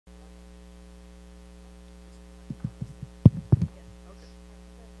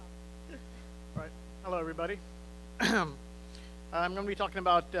everybody. I'm going to be talking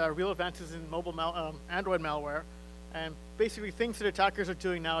about real advances in mobile Android malware, and basically things that attackers are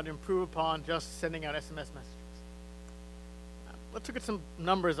doing now to improve upon just sending out SMS messages. Let's look at some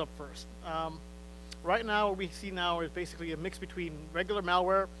numbers up first. Right now, what we see now is basically a mix between regular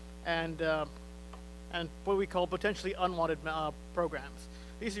malware and what we call potentially unwanted programs.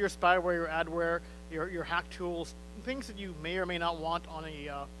 These are your spyware, your adware, your hack tools, things that you may or may not want on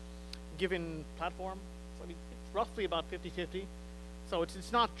a given platform. So I mean, it's roughly about 50-50. So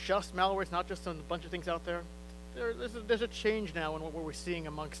it's not just malware, it's not just a bunch of things out there. There's a change now in what we're seeing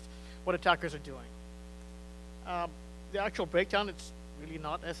amongst what attackers are doing. The actual breakdown, it's really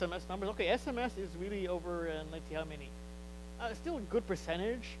not SMS numbers. Okay, SMS is really over, let's see how many. Still a good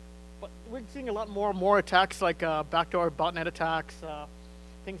percentage, but we're seeing a lot more attacks like backdoor botnet attacks,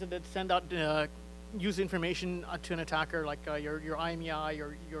 things that send out user information to an attacker, like your IMEI,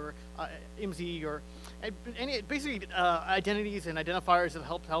 your IMSI, your basically identities and identifiers that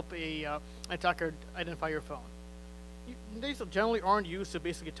help an attacker identify your phone. They generally aren't used to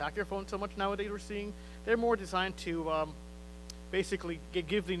basically attack your phone so much nowadays. We're seeing they're more designed to basically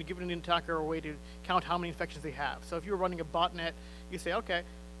give an attacker a way to count how many infections they have. So if you're running a botnet, you say, okay,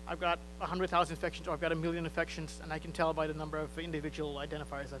 I've got 100,000 infections, or I've got 1 million infections, and I can tell by the number of individual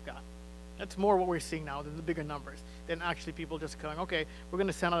identifiers I've got. That's more what we're seeing now than the bigger numbers, than actually people just going, okay, we're going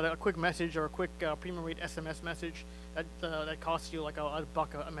to send out a quick message or a quick premium rate SMS message that costs you like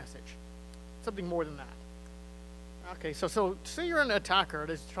 $1 a message. Something more than that. Okay, so say you're an attacker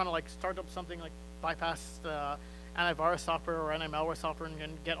that's trying to like start up something like bypass antivirus software or anti-malware software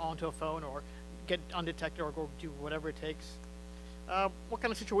and get onto a phone or get undetected or go do whatever it takes. What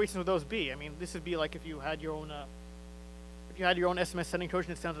kind of situations would those be? I mean, this would be like if you had your own SMS sending Trojan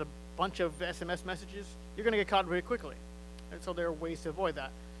that sends a bunch of SMS messages, you're going to get caught very quickly. And so there are ways to avoid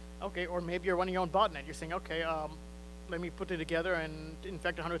that. Okay, or maybe you're running your own botnet. You're saying, okay, let me put it together and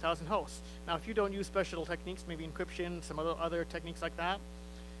infect 100,000 hosts. Now, if you don't use special techniques, maybe encryption, some other techniques like that,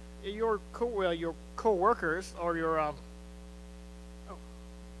 your co-workers or your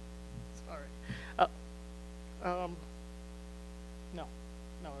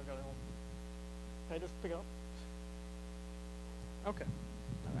no, I got it. Can I just pick it up? Okay.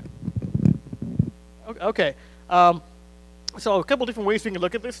 All right. Okay. So a couple different ways we can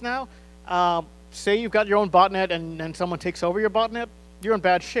look at this now. Say you've got your own botnet and someone takes over your botnet, you're in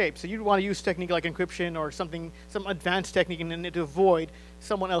bad shape. So you'd want to use technique like encryption or some advanced technique to avoid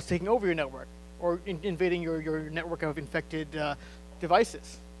someone else taking over your network or invading your network of infected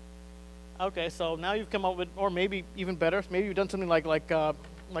devices. Okay, so now you've come up with, or maybe even better, maybe you've done something like John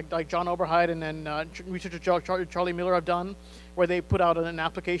Oberheid and then researcher Charlie Miller have done, where they put out an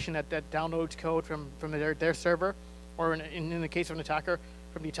application that downloads code from their server, or in the case of an attacker,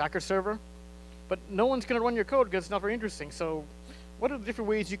 from the attacker server. But no one's going to run your code because it's not very interesting. So what are the different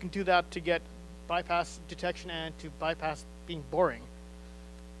ways you can do that to get bypass detection and to bypass being boring?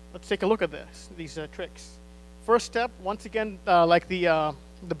 Let's take a look at these tricks. First step, once again, like the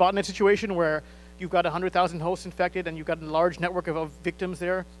botnet situation where you've got 100,000 hosts infected and you've got a large network of victims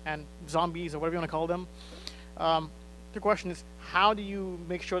there and zombies or whatever you want to call them. The question is, how do you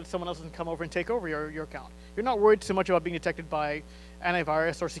make sure that someone else doesn't come over and take over your account? You're not worried so much about being detected by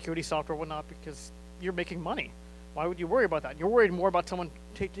antivirus or security software or whatnot because you're making money. Why would you worry about that? You're worried more about someone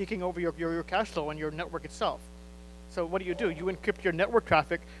taking over your cash flow and your network itself. So what do? You encrypt your network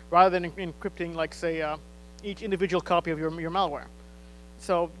traffic rather than encrypting, like, say, each individual copy of your malware.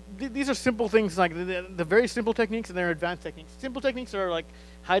 So these are simple things, like the very simple techniques, and they're advanced techniques. Simple techniques are like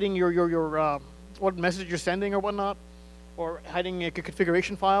hiding your what message you're sending or whatnot, or hiding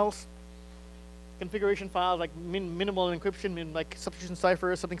configuration files. Configuration files like minimal encryption, like substitution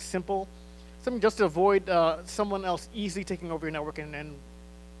cipher, something simple, something just to avoid someone else easily taking over your network and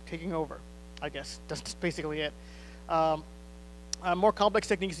taking over. I guess that's basically it. More complex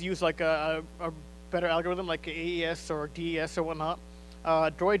techniques use like a better algorithm like AES or DES or whatnot.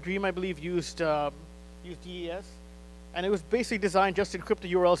 Droid Dream, I believe, used DES, and it was basically designed just to encrypt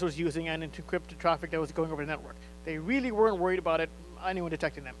the URLs it was using and to encrypt the traffic that was going over the network. They really weren't worried about anyone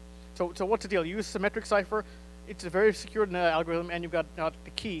detecting them. So what's the deal? You use symmetric cipher. It's a very secure algorithm, and you've got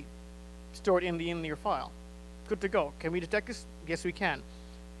the key stored in your file. Good to go. Can we detect this? Yes, we can.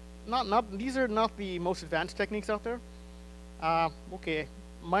 These are not the most advanced techniques out there. Okay,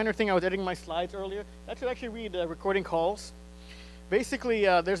 minor thing. I was editing my slides earlier. That should actually read recording calls. Basically,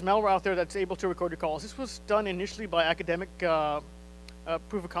 there's malware out there that's able to record your calls. This was done initially by academic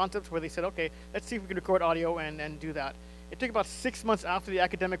proof of concepts, where they said, okay, let's see if we can record audio and do that. It took about 6 months after the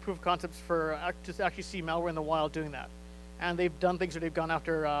academic proof of concepts to actually see malware in the wild doing that. And they've done things where they've gone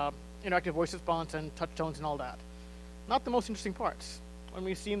after interactive voice response and touch tones and all that. Not the most interesting parts. When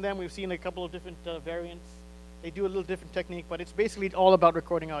we've seen them, we've seen a couple of different variants. They do a little different technique, but it's basically all about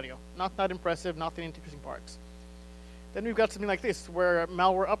recording audio. Not that impressive, not the interesting parts. Then we've got something like this, where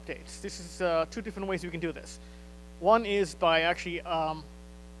malware updates. This is 2 different ways we can do this. One is by actually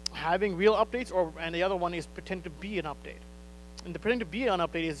having real updates, and the other one is pretend to be an update. And the pretend to be an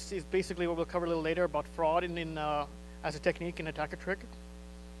update is basically what we'll cover a little later about fraud as a technique in attacker trick.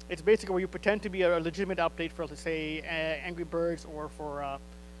 It's basically where you pretend to be a legitimate update for, let's say, Angry Birds or for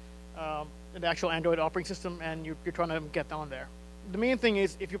the actual Android operating system, and you're trying to get on there. The main thing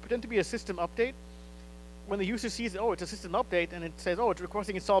is, if you pretend to be a system update, when the user sees, oh, it's a system update, and it says, oh, it's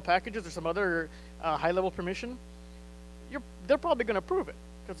requesting install packages or some other high-level permission, they're probably going to approve it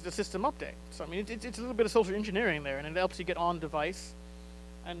because it's a system update. So I mean, it's a little bit of social engineering there, and it helps you get on device,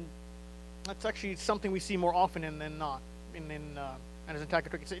 and that's actually something we see more often than not and as an attacker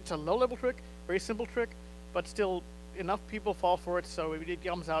trick. It's a low-level trick, very simple trick, but still enough people fall for it, so it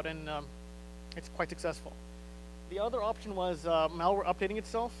comes out and it's quite successful. The other option was malware updating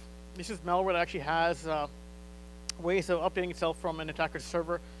itself. This is malware that actually has ways of updating itself from an attacker's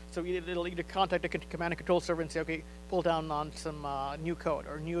server. So it'll either contact a command and control server and say, okay, pull down on some new code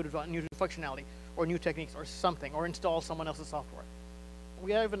or new functionality or new techniques or something, or install someone else's software.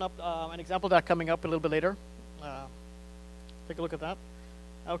 We have an example of that coming up a little bit later. Take a look at that.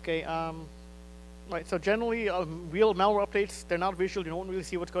 Okay. Right. So generally, real malware updates, they're not visual. You don't really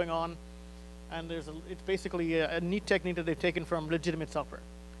see what's going on, and it's basically a neat technique that they've taken from legitimate software.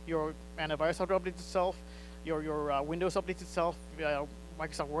 Your antivirus software updates itself. Your Windows updates itself.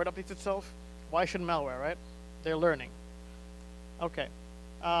 Microsoft Word updates itself. Why shouldn't malware, right? They're learning. Okay.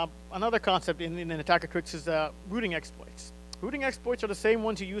 Another concept in attacker tricks is rooting exploits. Rooting exploits are the same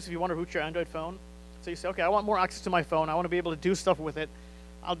ones you use if you want to root your Android phone. So you say, okay, I want more access to my phone. I want to be able to do stuff with it.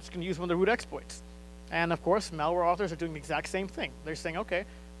 I'm just going to use one of the root exploits. And of course, malware authors are doing the exact same thing. They're saying, okay,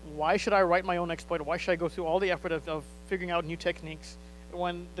 why should I write my own exploit? Why should I go through all the effort of figuring out new techniques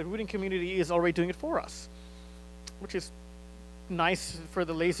when the rooting community is already doing it for us? Which is nice for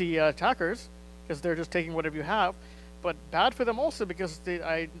the lazy attackers, because they're just taking whatever you have, but bad for them also because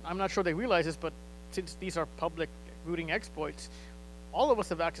I'm not sure they realize this, but since these are public rooting exploits, all of us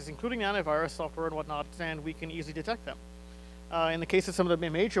have access, including antivirus software and whatnot, and we can easily detect them. In the case of some of the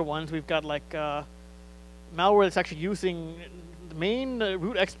major ones, we've got like malware that's actually using the main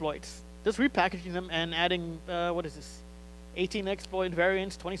root exploits, just repackaging them and adding, what is this, 18 exploit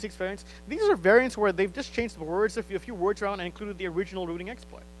variants, 26 variants. These are variants where they've just changed the words, a few words around, and included the original rooting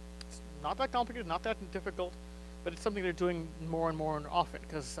exploit. It's not that complicated, not that difficult, but it's something they're doing more and more often,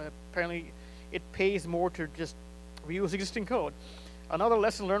 because apparently it pays more to just reuse existing code. Another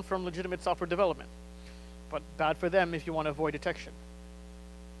lesson learned from legitimate software development, but bad for them if you want to avoid detection.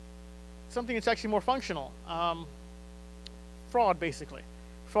 Something that's actually more functional. Fraud, basically.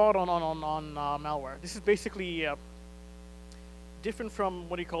 Fraud on malware. This is basically different from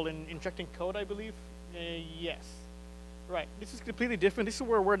what do you call injecting code, I believe? Yes. Right. This is completely different. This is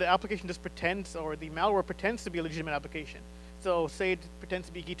where the application just pretends, or the malware pretends to be a legitimate application. So say it pretends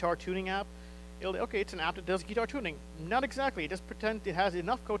to be a guitar tuning app. Okay, it's an app that does guitar tuning. Not exactly. It just pretend it has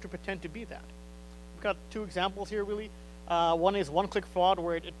enough code to pretend to be that. We've got 2 examples here, really. One is one-click fraud,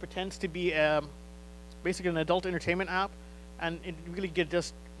 where it pretends to be basically an adult entertainment app, and it really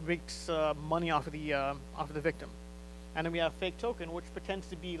just makes money off of the victim. And then we have fake token, which pretends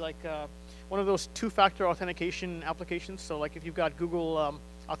to be like one of those 2-factor authentication applications. So like if you've got Google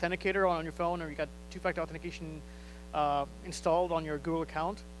Authenticator on your phone, or you got 2-factor authentication installed on your Google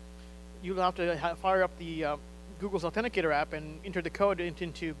account, you'll have to fire up the Google's Authenticator app and enter the code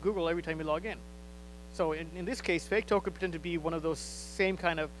into Google every time you log in. So in this case, fake token pretend to be one of those same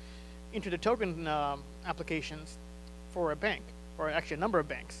kind of enter the token applications for a bank, or actually a number of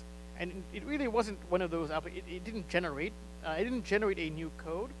banks. And it really wasn't one of those. It didn't generate. It didn't generate a new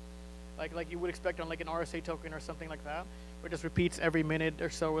code, like you would expect on like an RSA token or something like that, where it just repeats every minute or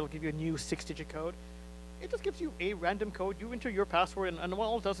so. It'll give you a new 6-digit code. It just gives you a random code. You enter your password, and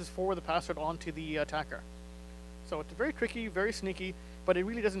all it does is forward the password onto the attacker. So it's very tricky, very sneaky, but it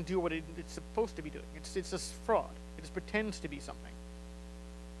really doesn't do what it's supposed to be doing. It's just fraud. It just pretends to be something.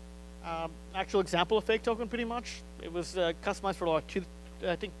 Actual example of fake token, pretty much. It was customized for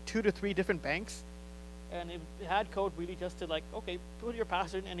I think 2 to 3 different banks, and it had code really just to like, okay, put your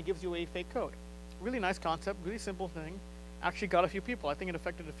password, and it gives you a fake code. Really nice concept, really simple thing. Actually got a few people. I think it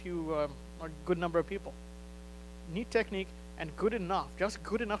affected a good number of people. Neat technique, and good enough, just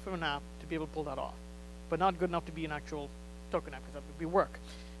good enough of an app to be able to pull that off, but not good enough to be an actual token app, because that would be work.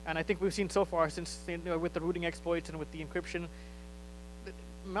 And I think we've seen so far, since with the rooting exploits and with the encryption,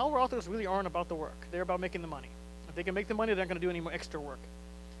 malware authors really aren't about the work. They're about making the money. If they can make the money, they're not going to do any more extra work.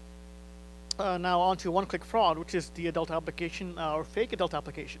 Now on to one-click fraud, which is the adult application or fake adult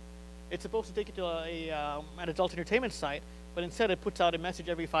application. It's supposed to take you to an adult entertainment site, but instead it puts out a message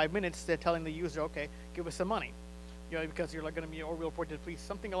every 5 minutes. They're telling the user, okay, give us some money, because you're like going to be, or we'll report to the police,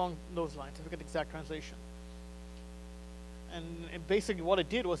 something along those lines. I forget the exact translation. And basically what it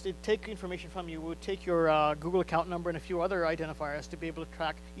did was it'd take information from you. It would take your Google account number and a few other identifiers to be able to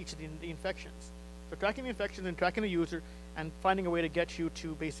track each of the infections. So tracking the infections and tracking the user and finding a way to get you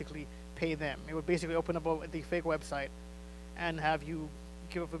to basically pay them. It would basically open up the fake website and have you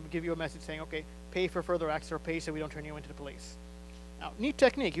give you a message saying, okay, pay for further access or pay so we don't turn you into the police. Now, neat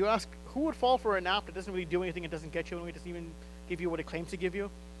technique. You ask, who would fall for an app that doesn't really do anything, it doesn't get you anywhere, it doesn't even give you what it claims to give you?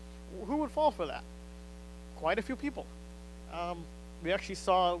 Who would fall for that? Quite a few people. We actually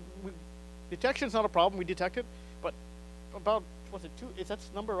saw, detection's not a problem, we detected, but about, what's it, is that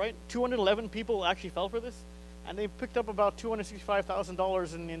number right? 211 people actually fell for this, and they picked up about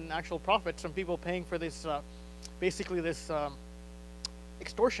 $265,000 in actual profits from people paying for this, basically this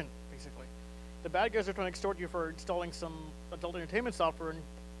extortion, basically. The bad guys are trying to extort you for installing some adult entertainment software, and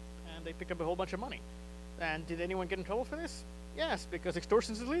they picked up a whole bunch of money. And did anyone get in trouble for this? Yes, because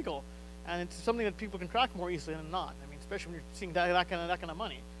extortion is illegal, and it's something that people can track more easily than not. I mean, especially when you're seeing that kind of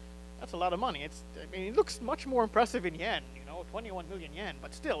money. That's a lot of money. I mean, it looks much more impressive in yen, 21 million yen,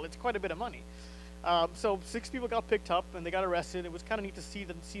 but still, it's quite a bit of money. So 6 people got picked up and they got arrested. It was kind of neat to see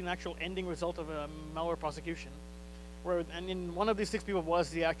an actual ending result of a malware prosecution. And in one of these 6 people was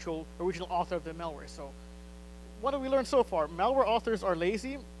the actual original author of the malware. So what have we learned so far? Malware authors are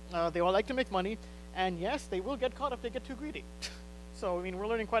lazy. They all like to make money. And yes, they will get caught if they get too greedy. So, I mean, we're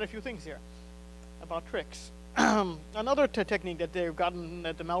learning quite a few things here about tricks. Another technique that they've gotten,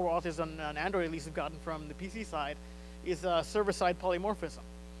 that the malware authors on Android at least have gotten from the PC side, is server-side polymorphism.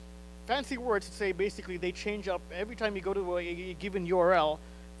 Fancy words to say basically they change up every time you go to a given URL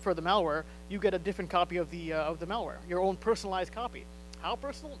for the malware, you get a different copy of the malware, your own personalized copy. How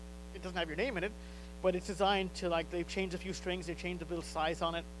personal? It doesn't have your name in it, but it's designed to, like, they've changed a few strings, they've changed a little size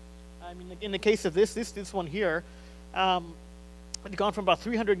on it. I mean, in the case of this one here, it's gone from about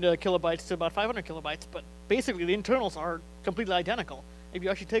 300 kilobytes to about 500 kilobytes, but basically the internals are completely identical. If you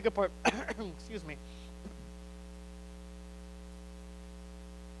actually take apart, excuse me,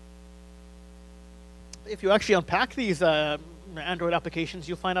 if you actually unpack these Android applications,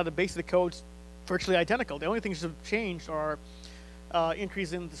 you'll find out that basically the code's virtually identical. The only things that have changed are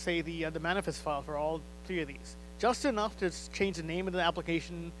entries in, say, the manifest file for all 3 of these. Just enough to change the name of the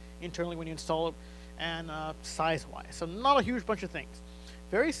application internally when you install it, and size-wise. So not a huge bunch of things.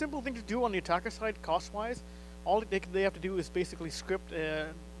 Very simple thing to do on the attacker side, cost-wise. All they have to do is basically script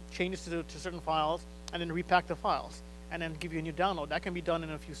changes to certain files, and then repack the files, and then give you a new download. That can be done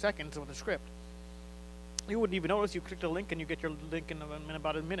in a few seconds with a script. You wouldn't even notice. You click the link, and you get your link in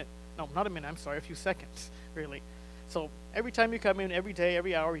about a minute. No, not a minute. I'm sorry, a few seconds, really. So every time you come in, every day,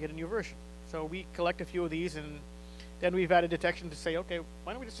 every hour, you get a new version. So we collect a few of these, and then we've added detection to say, okay,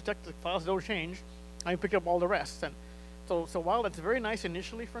 why don't we just detect the files that don't change, and pick up all the rest. And so while that's very nice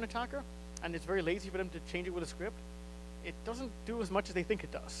initially for an attacker, and it's very lazy for them to change it with a script, it doesn't do as much as they think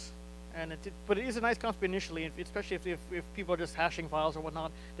it does. And but it is a nice concept initially, especially if people are just hashing files or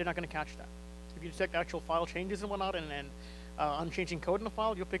whatnot, they're not going to catch that. If you detect actual file changes and whatnot, and unchanging code in the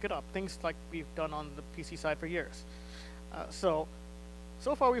file, you'll pick it up. Things like we've done on the PC side for years. So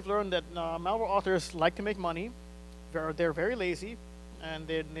far we've learned that malware authors like to make money. They're very lazy, and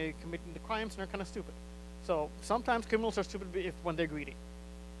they commit the crimes and they're kind of stupid. So sometimes criminals are stupid when they're greedy.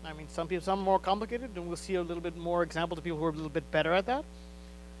 I mean, some are more complicated, and we'll see a little bit more examples of people who are a little bit better at that.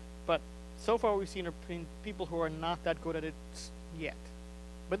 But so far we've seen people who are not that good at it yet.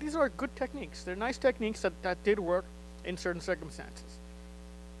 But these are good techniques. They're nice techniques that did work in certain circumstances,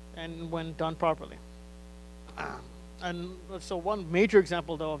 and when done properly. And so one major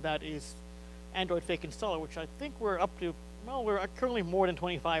example, though, of that is Android Fake Installer, which I think we're up to, well, we're currently more than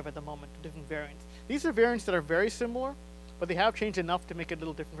 25 at the moment, different variants. These are variants that are very similar, but they have changed enough to make it a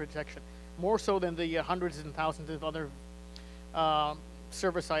little different for detection. More so than the hundreds and thousands of other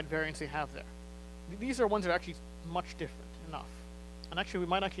server-side variants they have there. These are ones that are actually much different enough. And actually, we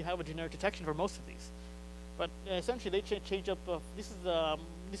might actually have a generic detection for most of these. But essentially, they change up,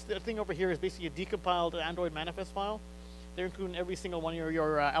 this thing over here is basically a decompiled Android manifest file. They're including every single one of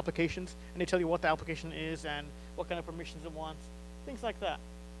your applications, and they tell you what the application is and what kind of permissions it wants, things like that.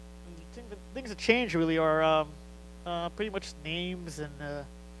 And the things that change really are pretty much names and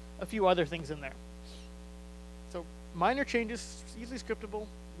a few other things in there. So minor changes, easily scriptable,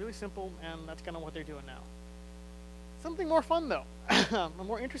 really simple, and that's kind of what they're doing now. Something more fun, though. A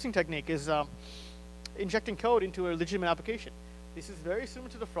more interesting technique is injecting code into a legitimate application. This is very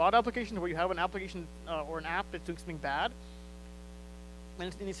similar to the fraud application, where you have an application or an app that's doing something bad.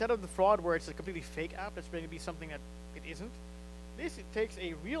 And instead of the fraud, where it's a completely fake app that's going to be something that it isn't, it takes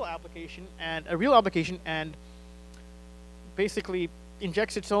a real application and basically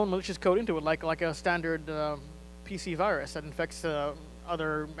injects its own malicious code into it, like a standard PC virus that infects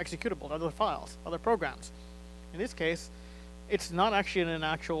other executables, other files, other programs. In this case, it's not actually an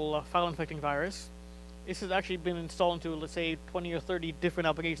actual file-infecting virus. This has actually been installed into, let's say, 20 or 30 different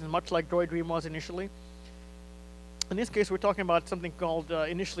applications, much like Droid Dream was initially. In this case, we're talking about something called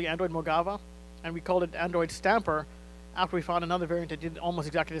initially Android Mogava, and we called it Android Stamper after we found another variant that did almost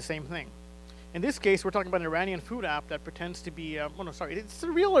exactly the same thing. In this case, we're talking about an Iranian food app that pretends to be, it's a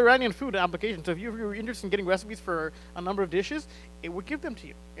real Iranian food application. So if you're interested in getting recipes for a number of dishes, it would give them to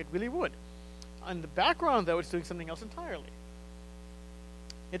you. It really would. In the background, though, it's doing something else entirely.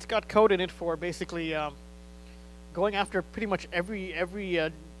 It's got code in it for basically going after pretty much every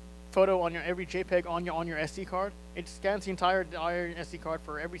photo on every JPEG on your SD card. It scans the entire SD card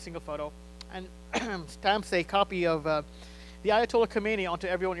for every single photo, and stamps a copy of the Ayatollah Khomeini onto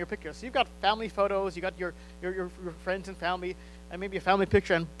every one of your pictures. So you've got family photos, you got your friends and family, and maybe a family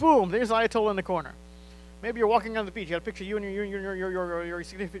picture, and boom, there's Ayatollah in the corner. Maybe you're walking on the beach, you got a picture of you and your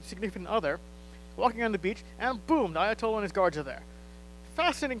significant other walking on the beach, and boom, the Ayatollah and his guards are there.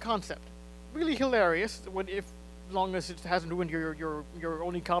 Fascinating concept, really hilarious. As long as it hasn't ruined your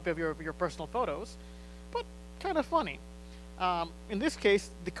only copy of your personal photos, but kind of funny. In this case,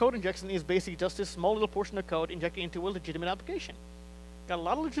 the code injection is basically just this small little portion of code injected into a legitimate application. Got a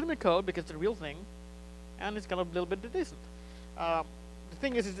lot of legitimate code because it's a real thing, and it's got a little bit that isn't. The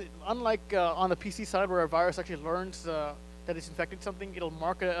thing is unlike on the PC side, where a virus actually learns that it's infected something, it'll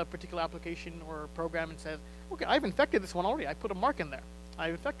mark a particular application or program and says, okay, I've infected this one already. I put a mark in there.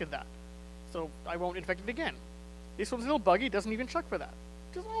 I've infected that, so I won't infect it again. This one's a little buggy, doesn't even check for that.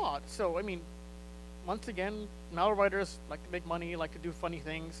 Which is odd. So, I mean, once again, malware writers like to make money, like to do funny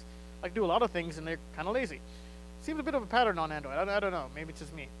things, like to do a lot of things, and they're kind of lazy. Seems a bit of a pattern on Android. I don't know. Maybe it's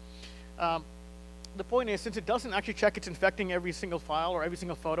just me. The point is, since it doesn't actually check it's infecting every single file or every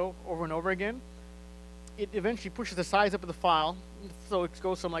single photo over and over again, it eventually pushes the size up of the file. So it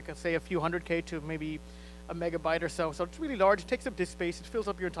goes from, like, say, a few 100K to maybe a megabyte or so. So it's really large. It takes up disk space. It fills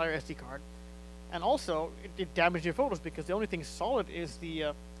up your entire SD card. And also, it damages your photos because the only thing solid is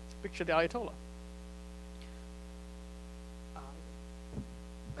the picture of the Ayatollah.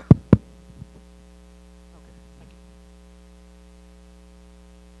 Okay, thank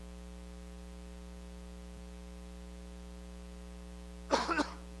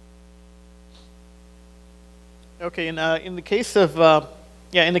you. Okay, in the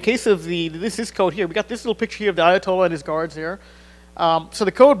case of this is code here. We got this little picture here of the Ayatollah and his guards here. So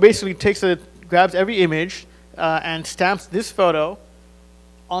the code basically grabs every image and stamps this photo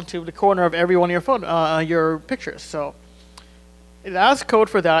onto the corner of every one of your pictures. So it has code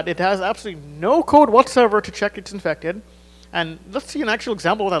for that. It has absolutely no code whatsoever to check it's infected. And let's see an actual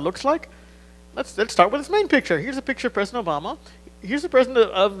example of what that looks like. Let's start with this main picture. Here's a picture of President Obama. Here's the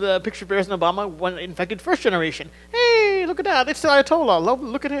picture of President Obama when infected first generation. Hey, look at that. It's the Ayatollah.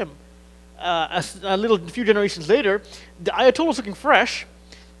 Look at him. A few generations later, the Ayatollah's looking fresh.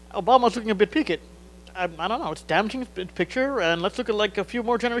 Obama's looking a bit peaked. I don't know. It's damaging the picture, and let's look at like a few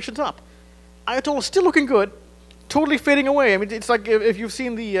more generations up. Ayatollah's still looking good, totally fading away. I mean, it's like if you've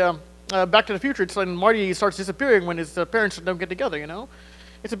seen the Back to the Future, it's like Marty starts disappearing when his parents don't get together, you know?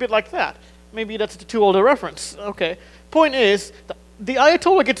 It's a bit like that. Maybe that's too old a reference. Okay. Point is, the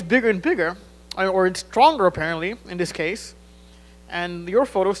Ayatollah gets bigger and bigger, or it's stronger apparently in this case, and your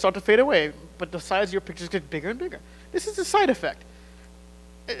photos start to fade away, but the size of your pictures get bigger and bigger. This is a side effect.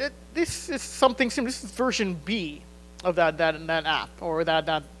 This is something similar. This is version B of that app or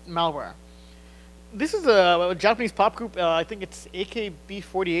that malware. This is a Japanese pop group. I think it's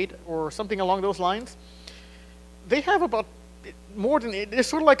AKB48 or something along those lines. They have about more than, it's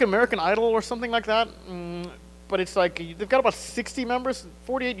sort of like American Idol or something like that. But it's like they've got about 60 members.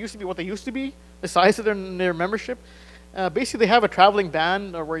 48 used to be what they used to be, the size of their membership. Basically, they have a traveling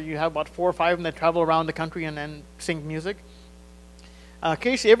band where you have about 4 or 5 of them that travel around the country and then sing music.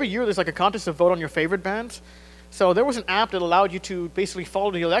 Occasionally, every year, there's like a contest to vote on your favorite bands. So there was an app that allowed you to basically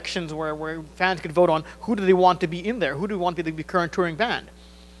follow the elections where fans could vote on who do they want to be in there, who do they want to be the current touring band.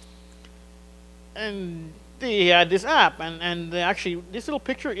 And they had this app, and actually, this little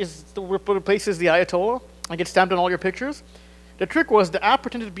picture is what replaces the Ayatollah and gets stamped on all your pictures. The trick was the app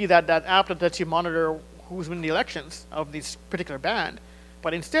pretended to be that app that lets you monitor who's winning the elections of this particular band.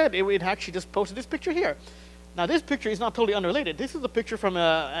 But instead, it actually just posted this picture here. Now this picture is not totally unrelated. This is a picture from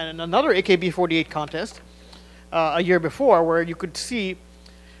another AKB48 contest a year before, where you could see,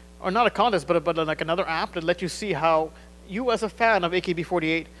 or not a contest, but like another app that let you see how you, as a fan of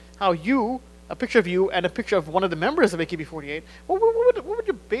AKB48, how you, a picture of you and a picture of one of the members of AKB48, what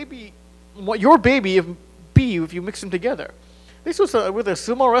would your baby be if you mix them together? This was with a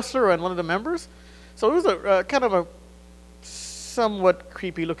sumo wrestler and one of the members, so it was a kind of a somewhat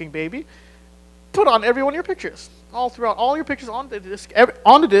creepy-looking baby. Put on every one of your pictures, all throughout, all your pictures on the disk,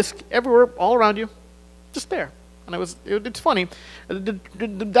 everywhere, all around you, just there. And it's funny.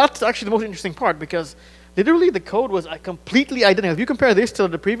 That's actually the most interesting part, because literally the code was completely identical. If you compare this to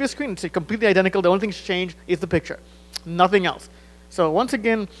the previous screen, it's completely identical. The only thing that's changed is the picture, nothing else. So once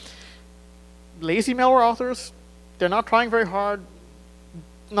again, lazy malware authors, they're not trying very hard.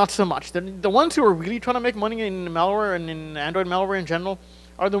 Not so much. The ones who are really trying to make money in malware and in Android malware in general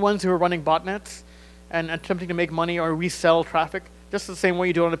are the ones who are running botnets and attempting to make money or resell traffic, just the same way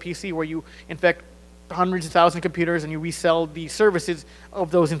you do on a PC, where you infect hundreds of thousands of computers and you resell the services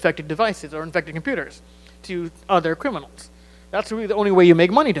of those infected devices or infected computers to other criminals. That's really the only way you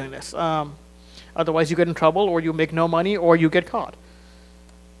make money doing this. Otherwise, you get in trouble, or you make no money, or you get caught.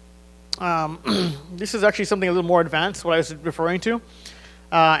 This is actually something a little more advanced, what I was referring to.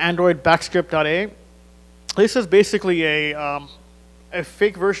 Android backscript.a. This is basically a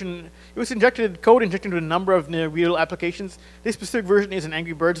fake version. It was code injected into a number of real applications. This specific version is an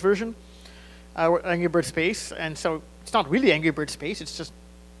Angry Birds version, Angry Birds Space, and so it's not really Angry Birds Space. It's just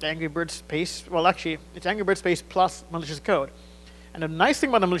Angry Birds Space. Well, actually, it's Angry Birds Space plus malicious code. And the nice thing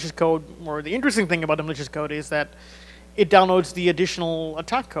about the malicious code, or the interesting thing about the malicious code, is that it downloads the additional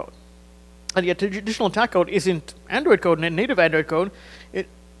attack code. And the additional attack code isn't Android code, native Android code. It,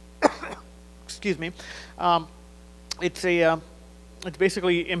 excuse me, it's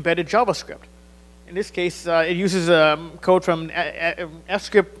basically embedded JavaScript. In this case, it uses code from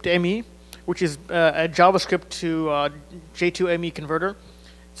fscript.me, which is a JavaScript to J2ME converter.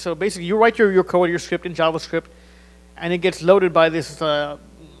 So basically, you write your code, your script in JavaScript, and it gets loaded by this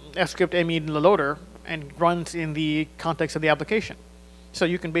fscript.me loader and runs in the context of the application. So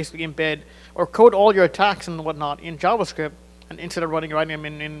you can basically embed or code all your attacks and whatnot in JavaScript, and instead of writing them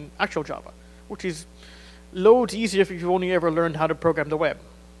in actual Java, which is loads easier if you've only ever learned how to program the web.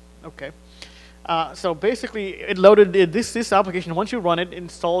 Okay. So basically, it loaded this application. Once you run it,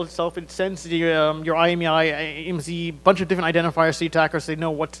 installs itself. It sends your IMEI, IMZ, bunch of different identifiers to the attackers. So they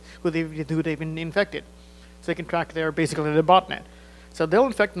know who they've been infected, so they can track their botnet. So they'll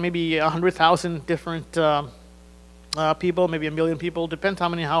infect maybe 100,000 different people, maybe 1 million people. Depends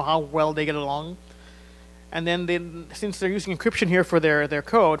how well they get along. And then since they're using encryption here for their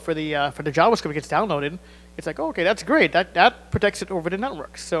code, for the JavaScript gets downloaded, it's like, oh, okay, that's great. That protects it over the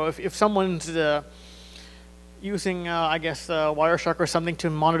network. So if someone's using, I guess, Wireshark or something to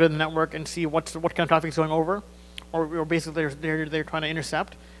monitor the network and see what kind of traffic is going over, or basically they're trying to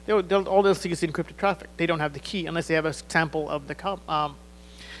intercept, all they'll see is the encrypted traffic. They don't have the key unless they have a sample of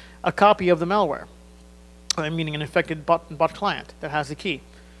a copy of the malware, meaning an infected bot client that has the key.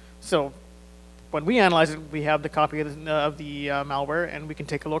 So when we analyze it, we have the copy of the malware, and we can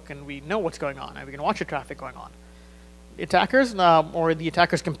take a look, and we know what's going on, and we can watch the traffic going on. The attackers, or the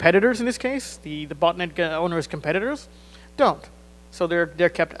attackers' competitors in this case, the botnet owners' competitors, don't. So they're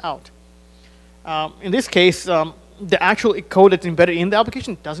kept out. In this case, the actual code that's embedded in the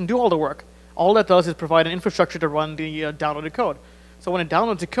application doesn't do all the work. All that does is provide an infrastructure to run the downloaded code. So when it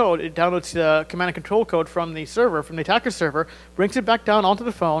downloads the code, it downloads the command and control code from the server, from the attacker server, brings it back down onto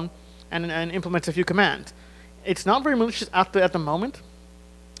the phone, and implements a few commands. It's not very malicious at the moment,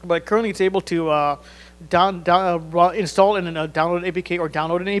 but currently it's able to install and download an APK, or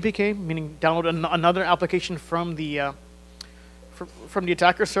download an APK, meaning download another application from the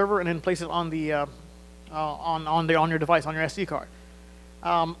attacker server and then place it on the on your device, on your SD card.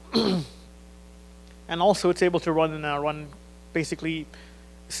 And also it's able to run basically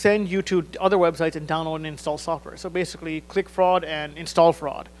send you to other websites and download and install software. So basically click fraud and install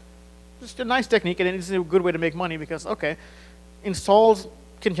fraud. Just a nice technique, and it's a good way to make money because, okay, installs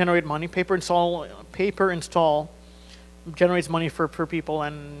can generate money. Paper install generates money for people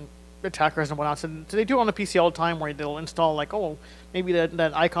and attackers and whatnot. So they do it on the PC all the time, where they'll install, like, oh, maybe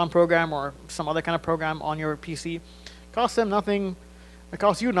that icon program or some other kind of program on your PC. Costs them nothing. It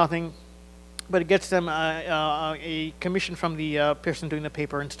costs you nothing, but it gets them a commission from the person doing the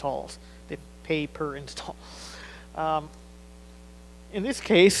paper installs. The paper install. In this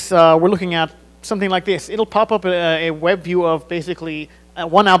case, we're looking at something like this. It'll pop up a web view of basically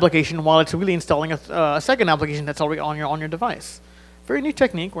one application while it's really installing a second application that's already on your device. Very neat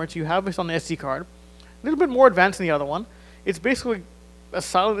technique, where you have this on the SD card. A little bit more advanced than the other one. It's basically a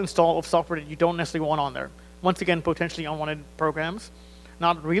silent install of software that you don't necessarily want on there. Once again, potentially unwanted programs.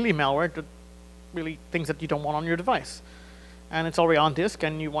 Not really malware, but really things that you don't want on your device. And it's already on disk,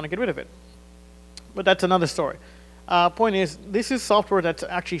 and you want to get rid of it. But that's another story. Point is, this is software that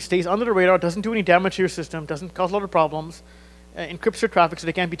actually stays under the radar, doesn't do any damage to your system, doesn't cause a lot of problems, encrypts your traffic so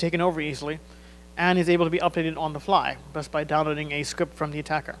they can't be taken over easily, and is able to be updated on the fly, just by downloading a script from the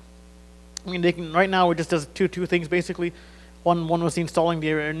attacker. I mean, they can, right now it just does two things basically. One was installing the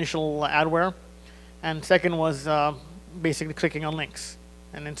initial adware, and second was basically clicking on links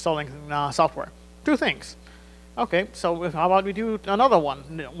and installing software. Two things. Okay, so how about we do another one?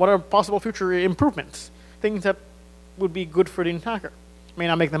 What are possible future improvements? Things that would be good for the attacker. May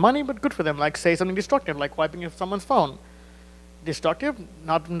not make them money, but good for them, like say something destructive, like wiping someone's phone. Destructive,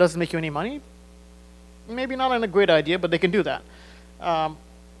 doesn't make you any money. Maybe not a great idea, but they can do that.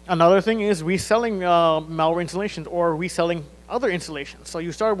 Another thing is reselling malware installations or reselling other installations. So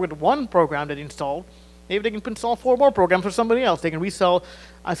you start with one program that you installed. Maybe they can install 4 more programs for somebody else. They can resell,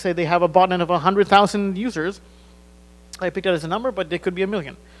 I say they have a botnet of 100,000 users. I picked that as a number, but they could be 1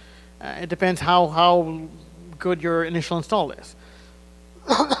 million. It depends how good your initial install is.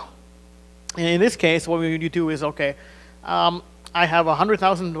 In this case, what you do is, okay, I have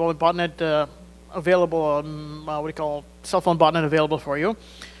 100,000 botnet available, what do you call, cell phone botnet available for you.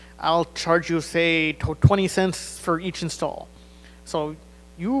 I'll charge you, say, 20 cents for each install. So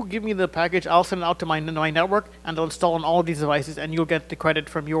you give me the package, I'll send it out to my network, and they'll install on all of these devices, and you'll get the credit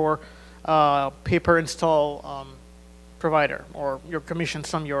from your pay-per-install provider, or your commissions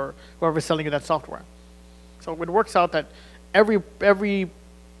from whoever's selling you that software. So it works out that every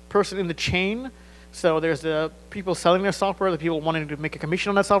person in the chain, so there's the people selling their software, the people wanting to make a commission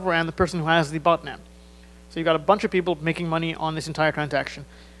on that software, and the person who has the botnet. So you've got a bunch of people making money on this entire transaction.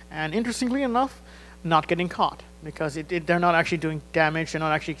 And interestingly enough, not getting caught, because they're not actually doing damage, they're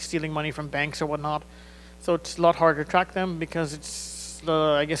not actually stealing money from banks or whatnot. So it's a lot harder to track them, because it's,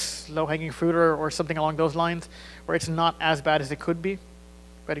 I guess, low-hanging fruit or something along those lines, where it's not as bad as it could be.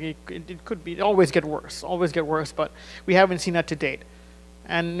 But it could be, always get worse, but we haven't seen that to date.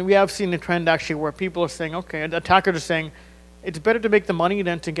 And we have seen a trend actually where people are saying, okay, the attackers are saying, it's better to make the money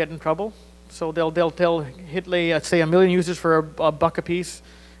than to get in trouble. So they'll hit, say, 1 million users for a buck a piece,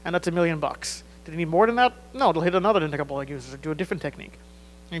 and that's $1 million. Do they need more than that? No, they'll hit another than a couple of users or do a different technique.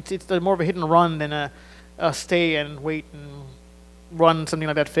 It's more of a hit and run than a stay and wait and run something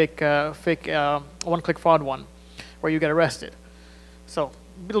like that fake one-click fraud one, where you get arrested. So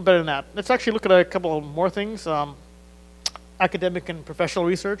a little better than that. Let's actually look at a couple more things. Academic and professional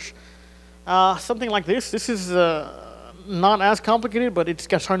research. Something like this. This is not as complicated, but it's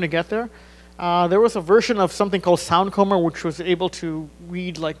starting to get there. There was a version of something called SoundComber, which was able to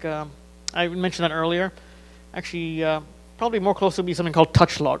read, like, I mentioned that earlier. Actually, probably more closely be something called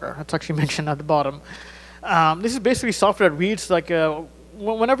TouchLogger. That's actually mentioned at the bottom. This is basically software that reads, like,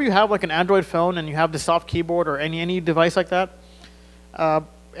 whenever you have like an Android phone and you have the soft keyboard or any device like that,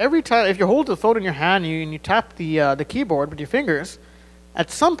 every time, if you hold the phone in your hand and you tap the keyboard with your fingers, at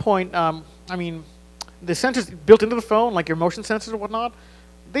some point, I mean, the sensors built into the phone, like your motion sensors or whatnot,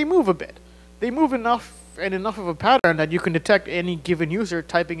 they move a bit. They move enough of a pattern that you can detect any given user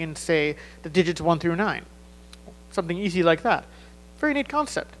typing in, say, the digits 1 through 9. Something easy like that. Very neat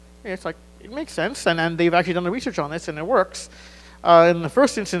concept. Yeah, it's like, it makes sense, and they've actually done the research on this, and it works. In the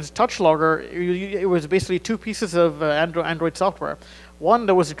first instance, TouchLogger, it was basically 2 pieces of Android software. One,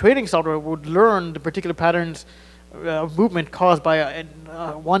 there was a trading software that would learn the particular patterns of movement caused by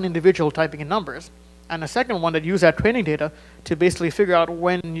one individual typing in numbers. And a second one that used that training data to basically figure out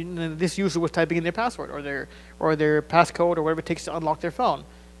when this user was typing in their password or their passcode or whatever it takes to unlock their phone.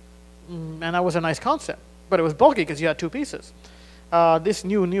 And that was a nice concept. But it was bulky because you had 2 pieces. This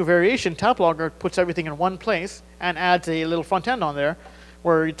new variation, TouchLogger, puts everything in one place and adds a little front end on there,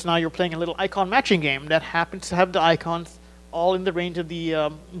 where it's now you're playing a little icon matching game that happens to have the icons all in the range of the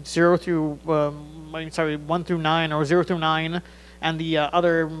 1 through 9 or 0 through 9, and the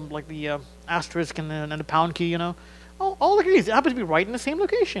other, like the asterisk and the pound key, you know. All of these, it happens to be right in the same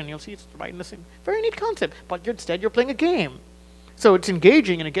location. You'll see it's right in the same. Very neat concept, but instead you're playing a game. So it's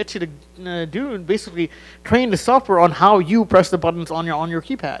engaging, and it gets you to basically train the software on how you press the buttons on your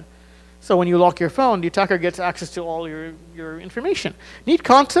keypad. So when you lock your phone, the attacker gets access to all your information. Neat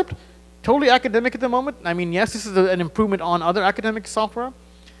concept, totally academic at the moment. I mean, yes, this is an improvement on other academic software.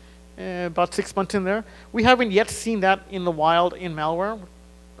 About 6 months in there. We haven't yet seen that in the wild in malware.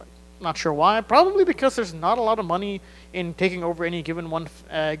 Not sure why. Probably because there's not a lot of money in taking over any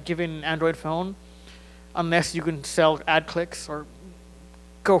given Android phone, unless you can sell ad clicks or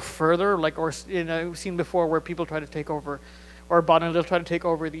go further, like, or we've seen before where people try to take over, or botnet will try to take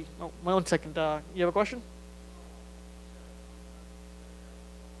over the. Oh, 1 second. You have a question?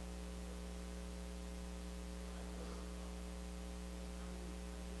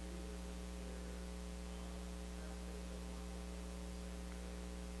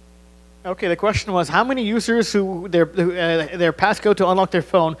 Okay, the question was how many users who their passcode to unlock their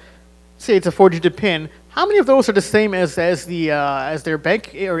phone, say it's a 4-digit PIN, how many of those are the same as as their bank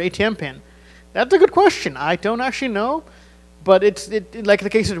or ATM PIN? That's a good question. I don't actually know, but it's like the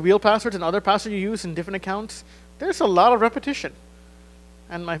case of real passwords and other passwords you use in different accounts. There's a lot of repetition,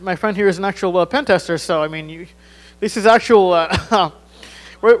 and my friend here is an actual pen tester, so I mean, this is actual.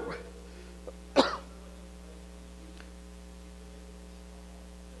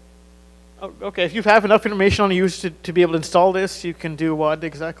 Okay, if you have enough information on the user to be able to install this, you can do what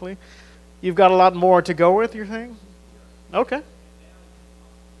exactly? You've got a lot more to go with, you're saying? Okay.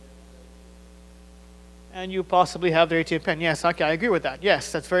 And you possibly have their ATM PIN. Yes, okay, I agree with that.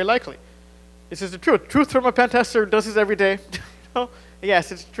 Yes, that's very likely. This is the truth. Truth from a pen tester does this every day.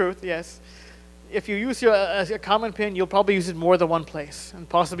 Yes, it's the truth, yes. If you use a common PIN, you'll probably use it more than one place, and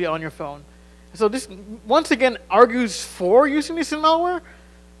possibly on your phone. So this, once again, argues for using this in malware,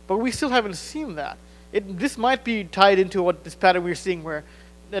 but we still haven't seen that. This might be tied into what this pattern we're seeing where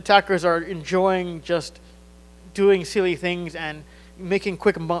the attackers are enjoying just doing silly things and making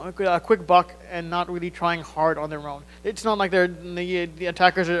quick buck and not really trying hard on their own. It's not like the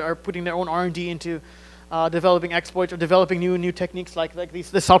attackers are putting their own R&D into developing exploits or developing new techniques like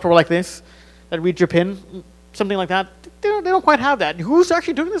this software like this that reads your PIN, something like that. They don't quite have that. Who's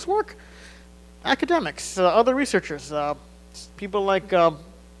actually doing this work? Academics, other researchers, people like.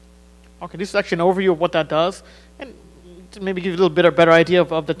 Okay, this is actually an overview of what that does, and to maybe give you a little bit of better idea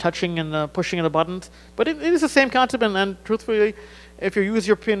of the touching and the pushing of the buttons. But it is the same concept, and truthfully, if you use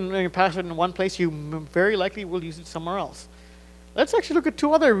your PIN and your password in one place, you very likely will use it somewhere else. Let's actually look at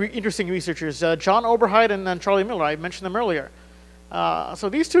two other interesting researchers, John Oberheid and Charlie Miller. I mentioned them earlier. So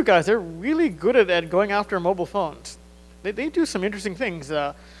these two guys, they're really good at going after mobile phones. They do some interesting things.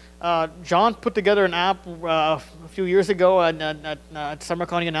 John put together an app a few years ago at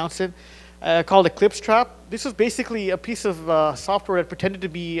SummerCon. He announced it, called Eclipse Trap. This was basically a piece of software that pretended to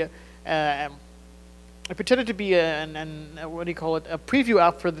be what do you call it? A preview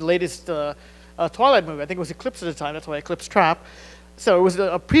app for the latest Twilight movie. I think it was Eclipse at the time. That's why Eclipse Trap. So it was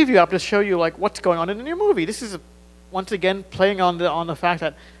a preview app to show you like what's going on in the new movie. This is once again playing on the fact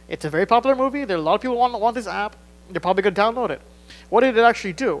that it's a very popular movie. There are a lot of people want this app. They're probably going to download it. What did it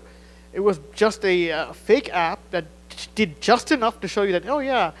actually do? It was just a fake app that did just enough to show you that, oh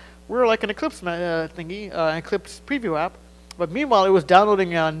yeah, we're like an Eclipse thingy, Eclipse preview app. But meanwhile, it was downloading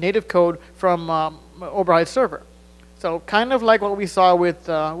native code from Oberheid's server. So kind of like what we saw with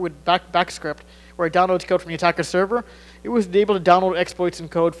Backscript, where it downloads code from the attacker's server. It was able to download exploits and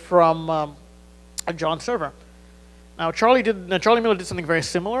code from John's server. Now, Charlie Miller did something very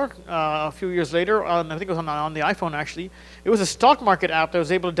similar a few years later. I think it was on the iPhone, actually. It was a stock market app that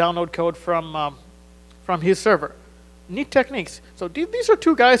was able to download code from his server. Neat techniques. So these are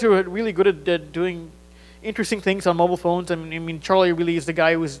two guys who are really good at doing interesting things on mobile phones. I mean, Charlie really is the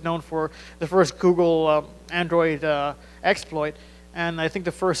guy who was known for the first Google Android exploit, and I think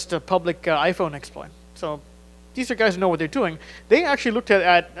the first public iPhone exploit. So these are guys who know what they're doing. They actually looked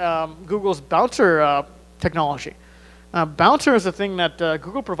at Google's bouncer technology. Bouncer is a thing that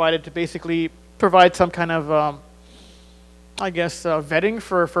Google provided to basically provide some kind of, I guess, vetting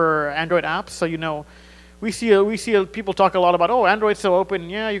for Android apps. So, you know, we see people talk a lot about, oh, Android's so open.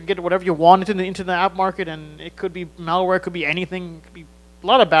 Yeah, you can get whatever you want into the app market, and it could be malware, it could be anything, it could be a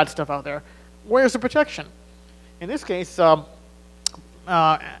lot of bad stuff out there. Where's the protection? In this case,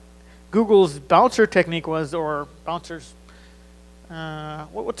 Google's bouncer technique was, or bouncers,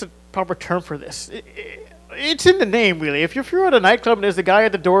 what's the proper term for this? It's in the name, really. If you're at a nightclub and there's a guy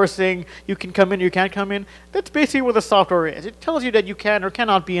at the door saying you can come in, you can't come in, that's basically what the software is. It tells you that you can or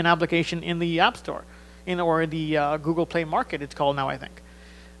cannot be an application in the App Store, or the Google Play Market, it's called now, I think.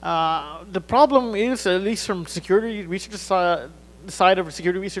 The problem is, at least from security researchers, the side of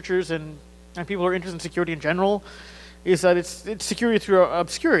security researchers and people who are interested in security in general, is that it's security through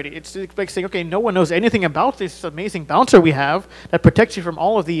obscurity. It's like saying, okay, no one knows anything about this amazing bouncer we have that protects you from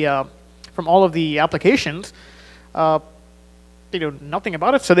all of the applications. They know nothing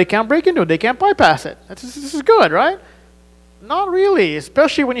about it, so they can't break into it. They can't bypass it. This is good, right? Not really,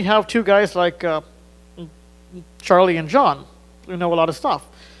 especially when you have two guys like Charlie and John who know a lot of stuff.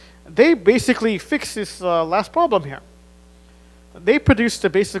 They basically fixed this last problem here. They produced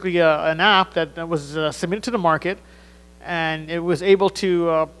basically an app that was submitted to the market. and it was able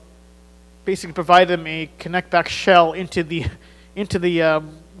to basically provide them a connect back shell into the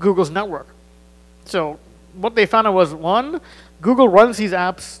Google's network. So what they found out was, one, Google runs these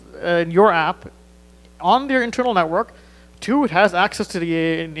apps, your app, on their internal network. Two, it has access to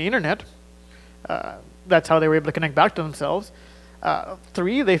the internet. That's how they were able to connect back to themselves.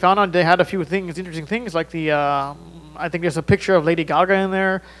 Three, they found out they had a few things, interesting things, like the I think there's a picture of Lady Gaga in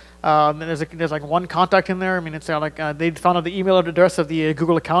there. There's like one contact in there. I mean, it's like they found out the email address of the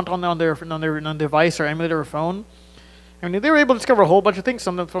Google account on their device or emulator or phone. I mean, they were able to discover a whole bunch of things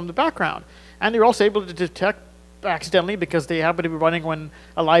from the background, and they were also able to detect accidentally, because they happened to be running when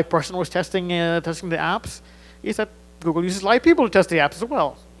a live person was testing the apps, is that Google uses live people to test the apps as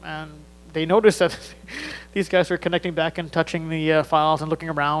well, and they noticed that these guys were connecting back and touching the files and looking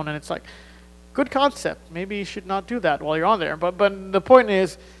around, and it's like, good concept. Maybe you should not do that while you're on there. But the point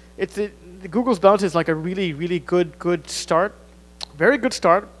is, the Google's bounce is like a really, really good start, very good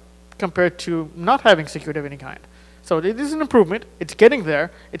start compared to not having security of any kind. So it is an improvement. It's getting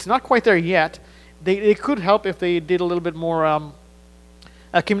there. It's not quite there yet. They could help if they did a little bit more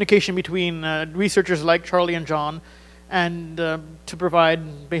communication between researchers like Charlie and John, and to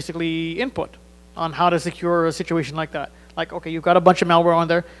provide basically input on how to secure a situation like that. Like, okay, you've got a bunch of malware on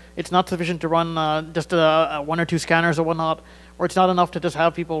there. It's not sufficient to run just one or two scanners or whatnot, or it's not enough to just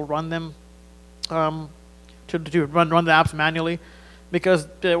have people run them, to run the apps manually. Because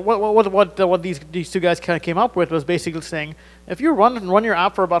what these two guys kind of came up with was basically saying, if you run your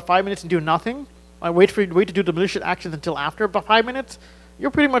app for about 5 minutes and do nothing, wait to do the malicious actions until after about 5 minutes,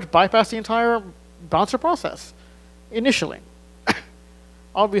 you're pretty much bypass the entire bouncer process initially.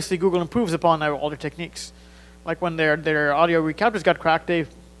 Obviously, Google improves upon all their techniques. Like when their audio recaptures got cracked, they've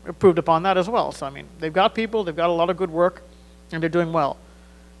improved upon that as well. So I mean, they've got people, they've got a lot of good work, and they're doing well.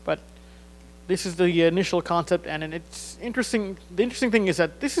 But this is the initial concept, and it's interesting. The interesting thing is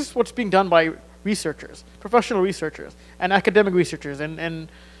that this is what's being done by researchers, professional researchers, and academic researchers, and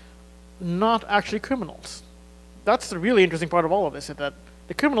not actually criminals. That's the really interesting part of all of this, is that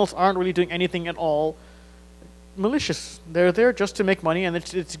the criminals aren't really doing anything at all malicious. They're there just to make money, and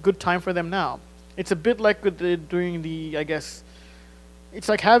it's a good time for them now. It's a bit like during the, I guess, it's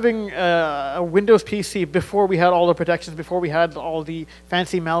like having a Windows PC before we had all the protections, before we had all the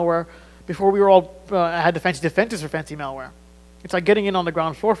fancy malware, before we were all had the fancy defenses for fancy malware. It's like getting in on the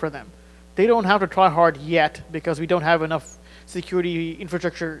ground floor for them. They don't have to try hard yet because we don't have enough security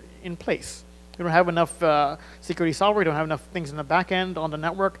infrastructure in place. We don't have enough security software. We don't have enough things in the back end on the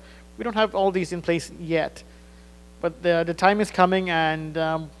network. We don't have all these in place yet. But the time is coming,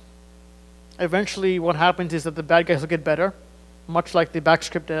 and eventually what happens is that the bad guys will get better, much like the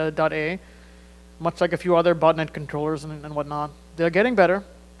backscript.a, much like a few other botnet controllers and whatnot. They're getting better.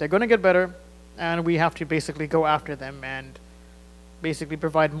 They're going to get better, and we have to basically go after them and basically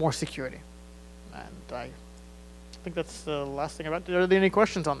provide more security. And I think that's the last thing about it. Are there any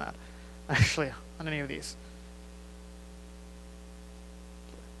questions on that, actually, on any of these?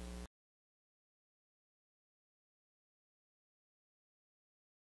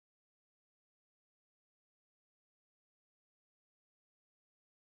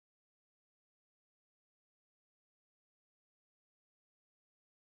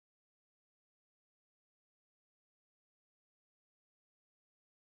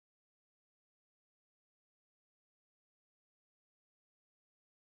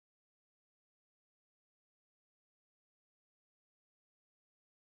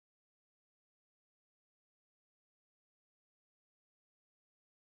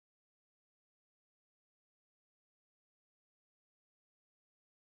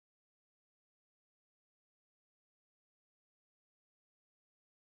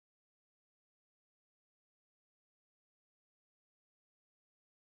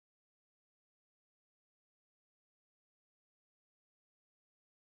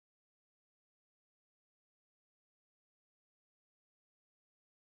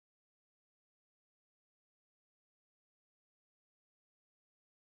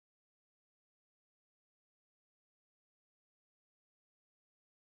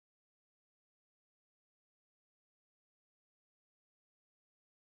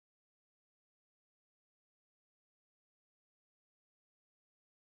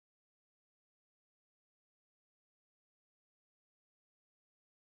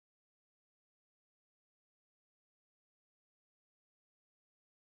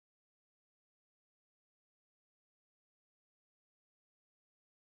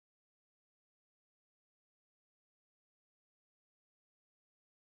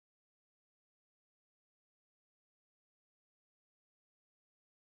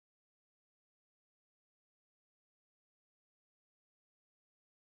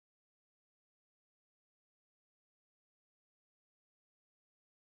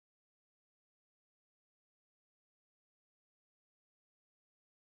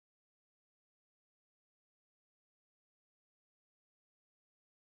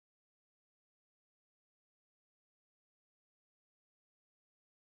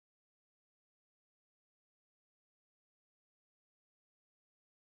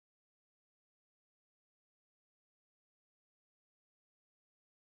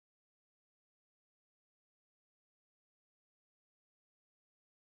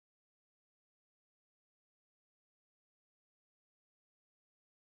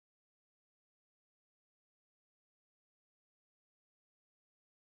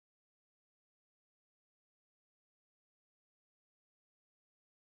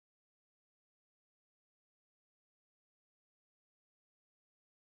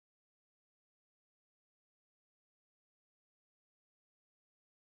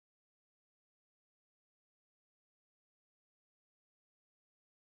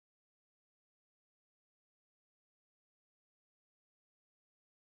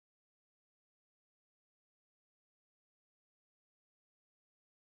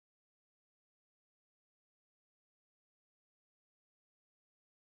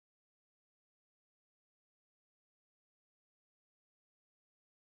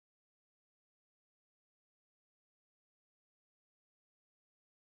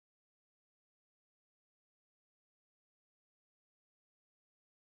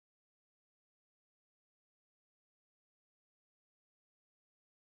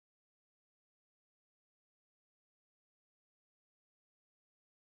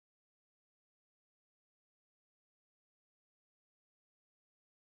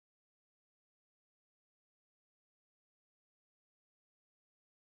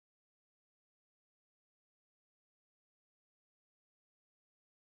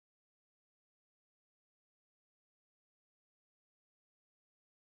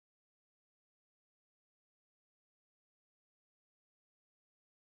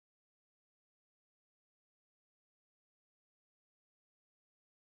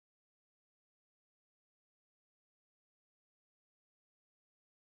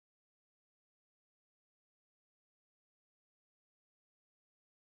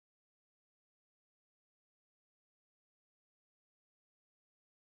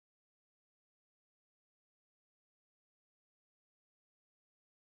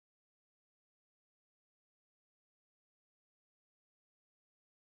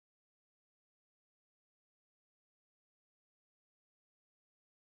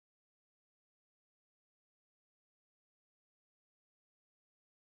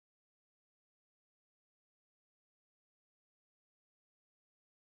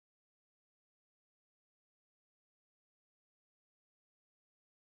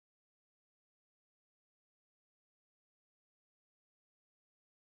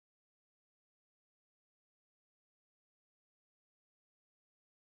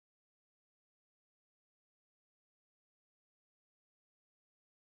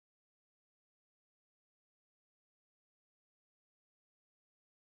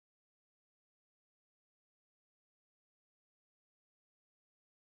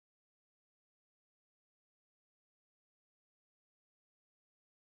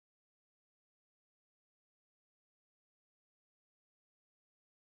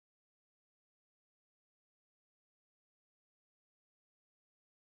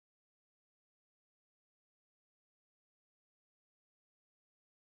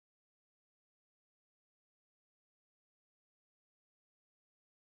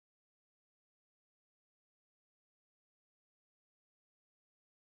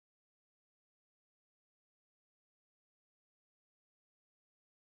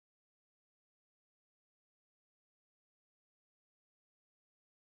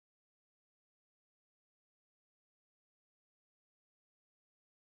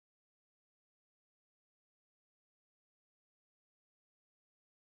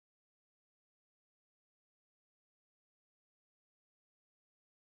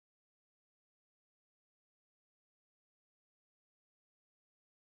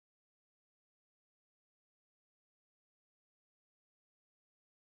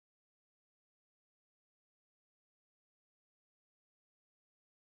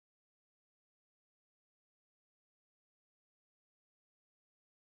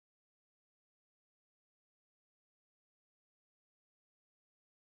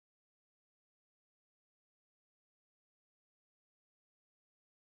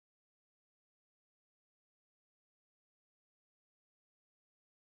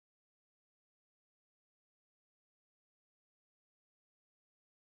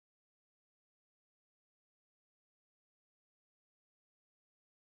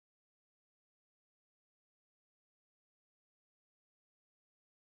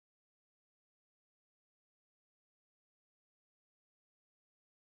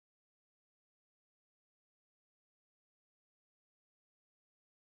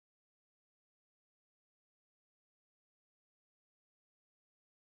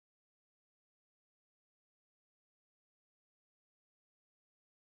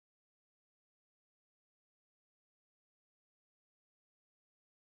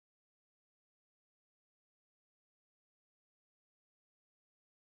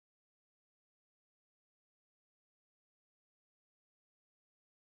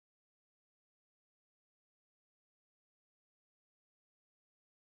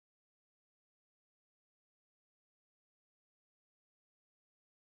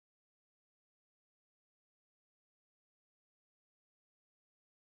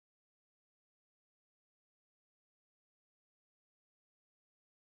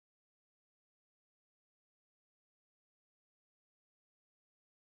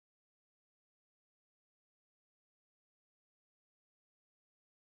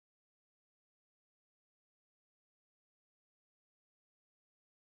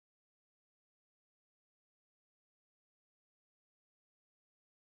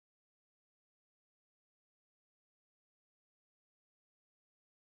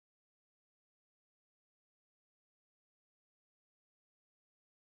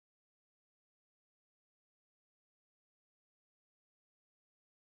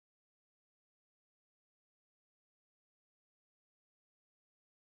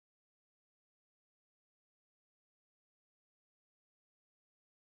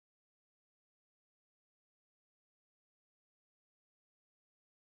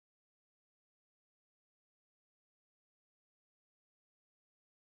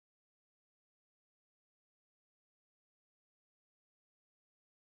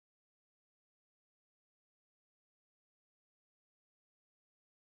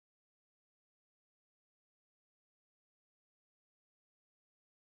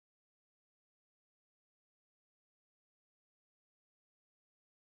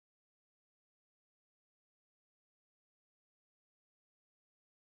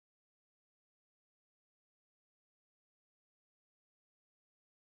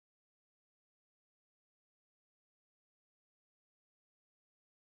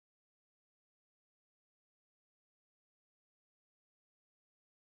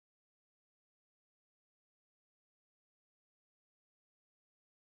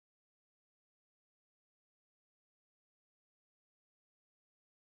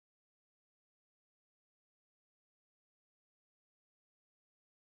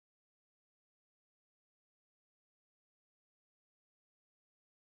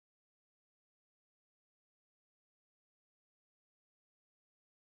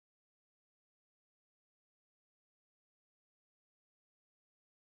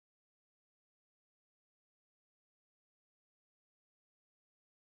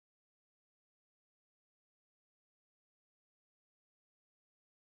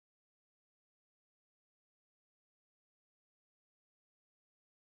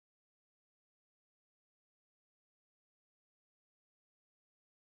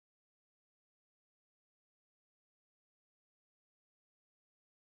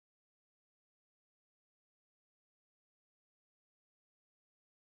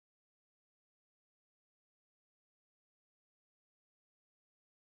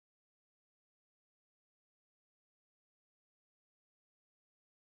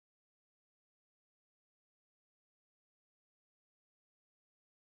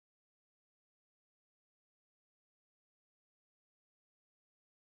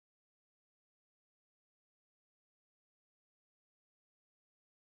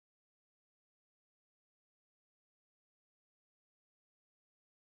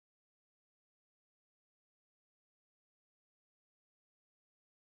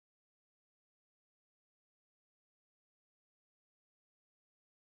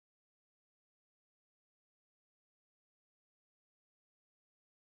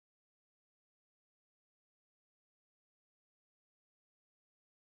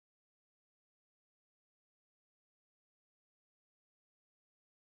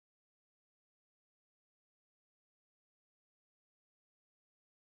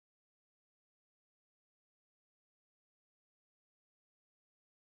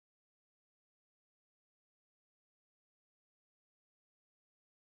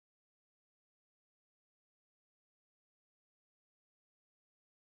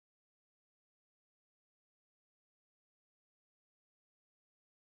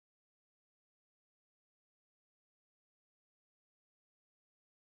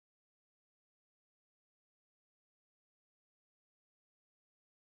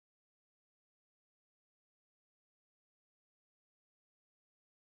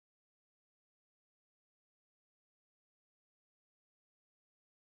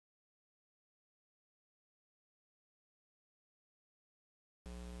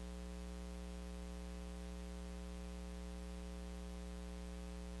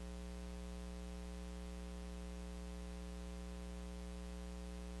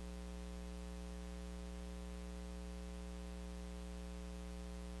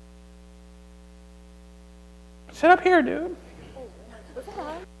 Sit up here, dude.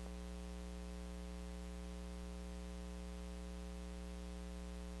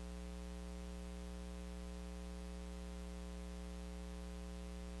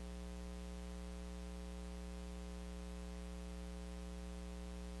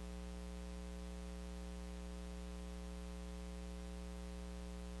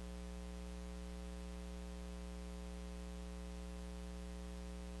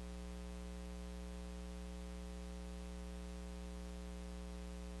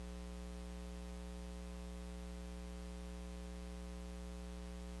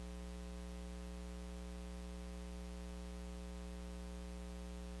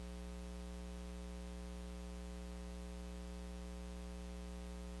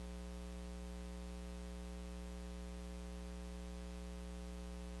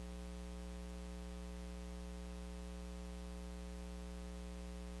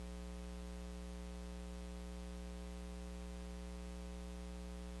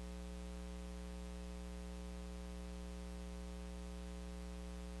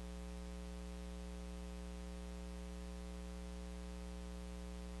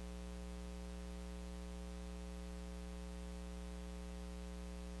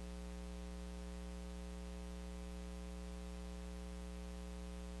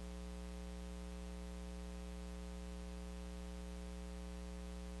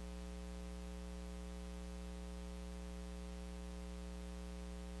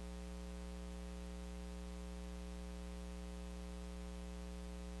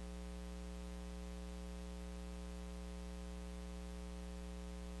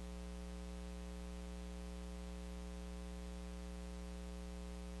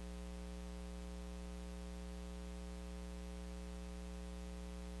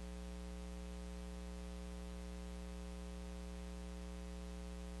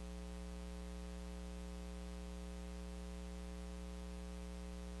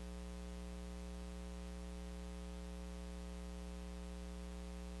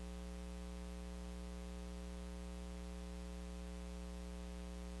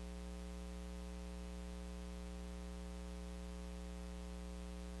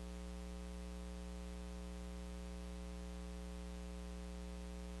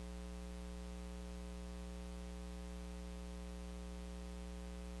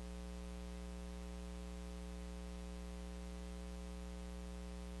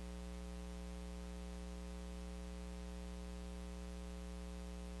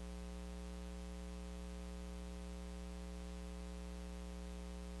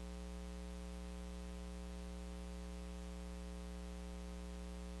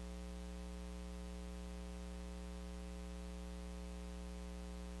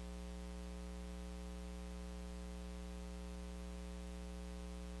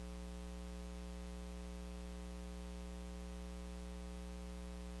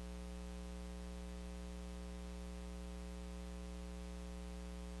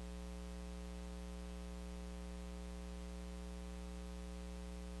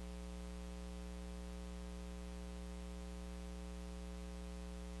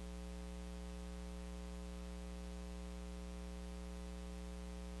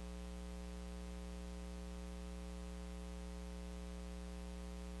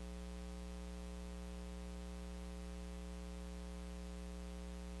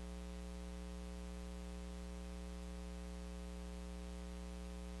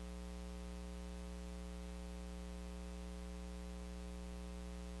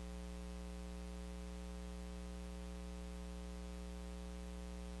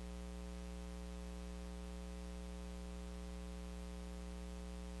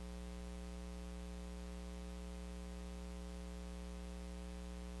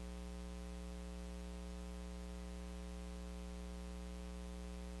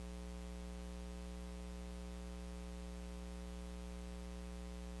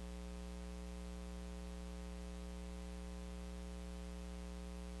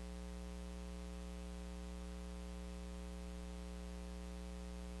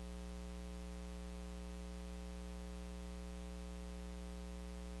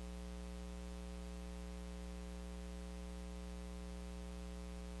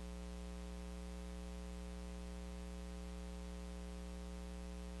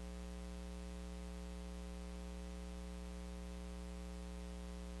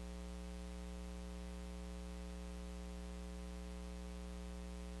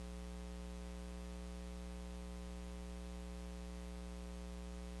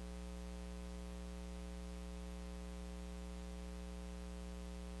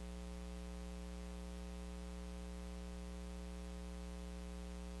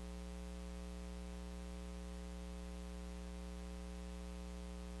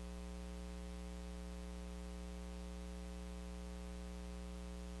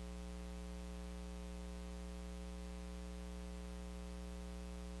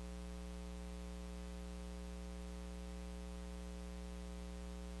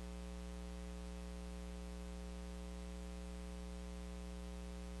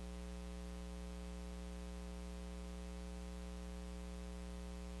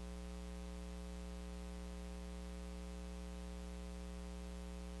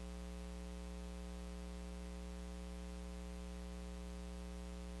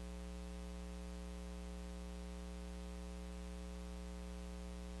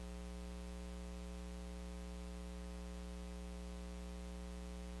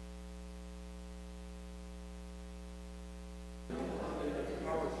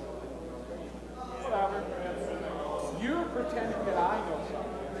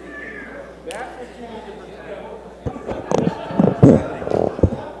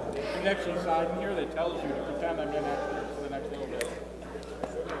 in here that tells you to pretend I'm in it for the next little bit.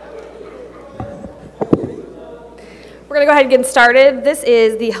 We're going to go ahead and get started. This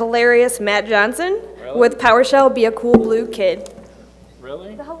is the hilarious Matt Johnson with PowerShell Be a Cool Blue Kid.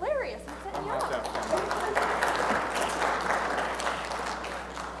 Really? The hilarious. I'm setting you up.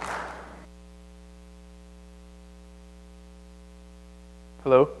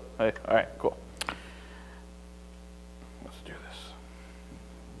 Hello? Hey, all right, cool. Let's do this.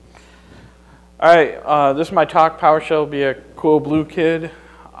 All right, this is my talk, PowerShell Be a Cool Blue Kid.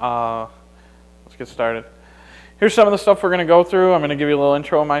 Let's get started. Here's some of the stuff we're going to go through. I'm going to give you a little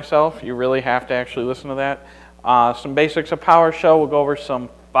intro of myself. You really have to actually listen to that. Some basics of PowerShell. We'll go over some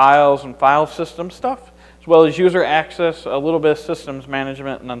files and file system stuff, as well as user access, a little bit of systems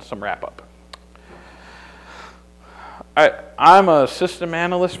management, and then some wrap-up. I'm a system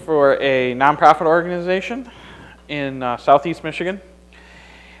analyst for a nonprofit organization in Southeast Michigan.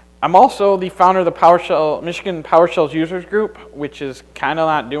 I'm also the founder of the Michigan PowerShell's users group, which is kind of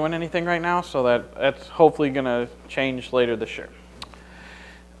not doing anything right now, so that's hopefully going to change later this year.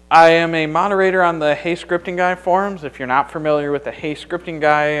 I am a moderator on the Hey Scripting Guy forums. If you're not familiar with the Hey Scripting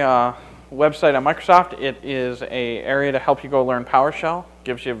Guy website on Microsoft, it is an area to help you go learn PowerShell.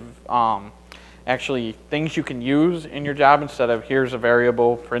 Gives you actually things you can use in your job instead of here's a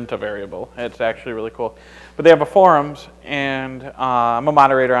variable, print a variable. It's actually really cool. But they have a forums, and I'm a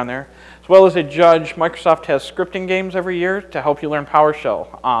moderator on there. As well as a judge, Microsoft has scripting games every year to help you learn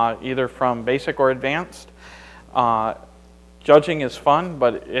PowerShell, either from basic or advanced. Judging is fun,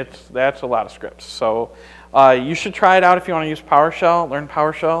 but that's a lot of scripts. So you should try it out if you want to use PowerShell, learn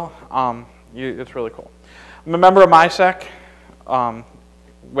PowerShell. It's really cool. I'm a member of MySec.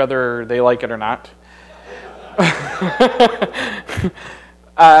 Whether they like it or not.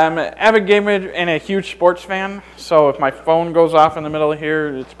 I'm an avid gamer and a huge sports fan, so if my phone goes off in the middle of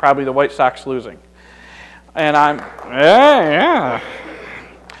here, it's probably the White Sox losing. And I'm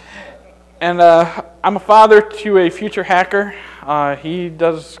a father to a future hacker. He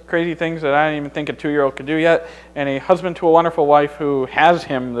does crazy things that I didn't even think a 2-year-old could do yet, and a husband to a wonderful wife who has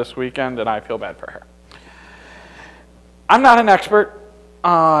him this weekend, and I feel bad for her. I'm not an expert.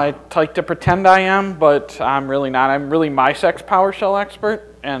 I like to pretend I am, but I'm really not. I'm really MySec's PowerShell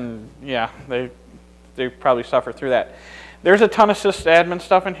expert, and yeah, they probably suffer through that. There's a ton of sysadmin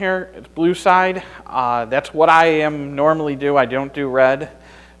stuff in here. It's blue side. That's what I normally do. I don't do red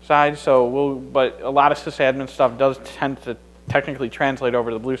side, but a lot of sysadmin stuff does tend to technically translate over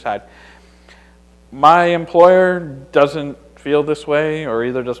to the blue side. My employer doesn't feel this way, or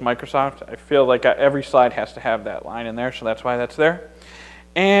either does Microsoft. I feel like every slide has to have that line in there, so that's why that's there.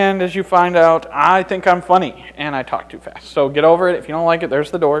 And as you find out, I think I'm funny, and I talk too fast. So get over it. If you don't like it, there's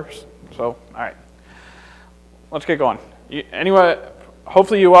the doors. So, all right. Let's get going. Anyway,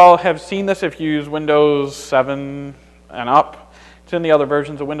 hopefully you all have seen this if you use Windows 7 and up. It's in the other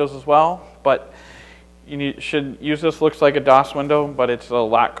versions of Windows as well, but you should use this. Looks like a DOS window, but it's a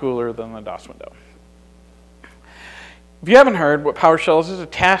lot cooler than the DOS window. If you haven't heard, what PowerShell is a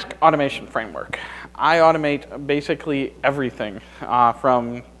task automation framework. I automate basically everything,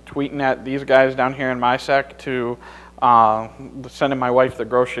 from tweeting at these guys down here in MySec to sending my wife the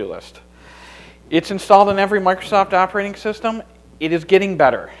grocery list. It's installed in every Microsoft operating system. It is getting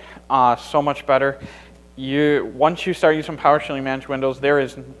better, so much better. Once you start using PowerShell and manage Windows, there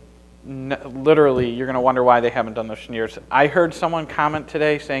is literally, you're going to wonder why they haven't done this in years. I heard someone comment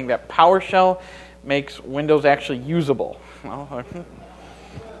today saying that PowerShell makes Windows actually usable. Well,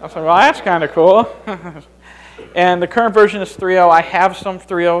 I was like, well, that's kind of cool. And the current version is 3.0. I have some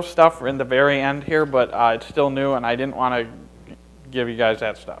 3.0 stuff in the very end here, but it's still new, and I didn't want to give you guys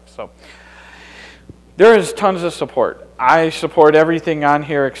that stuff. So there is tons of support. I support everything on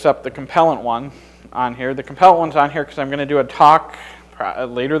here except the compellent one on here. The compellent one's on here because I'm going to do a talk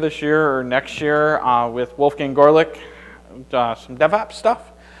later this year or next year with Wolfgang Gorlick, some DevOps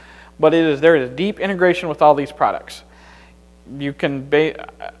stuff. But there is deep integration with all these products. You can,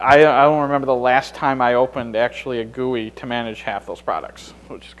 I don't remember the last time I opened actually a GUI to manage half those products,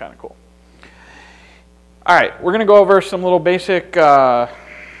 which is kind of cool. All right, we're going to go over some little basic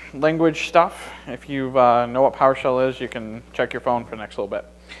language stuff. If you know what PowerShell is, you can check your phone for the next little bit.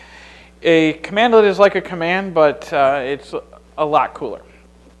 A commandlet is like a command, but it's a lot cooler.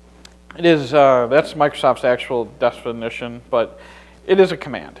 It is, that's Microsoft's actual definition, but it is a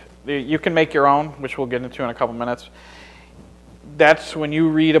command. You can make your own, which we'll get into in a couple minutes. That's when you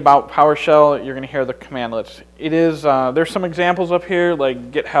read about PowerShell, you're going to hear the commandlets. It is, there's some examples up here,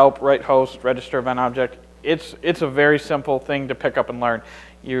 like get help, write host, register event object. It's a very simple thing to pick up and learn.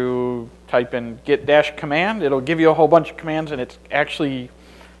 You type in get-command, it'll give you a whole bunch of commands, and it's actually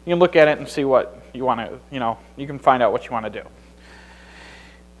You can look at it and see what you want to, you can find out what you want to do.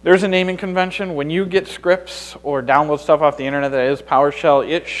 There's a naming convention. When you get scripts or download stuff off the internet that is PowerShell,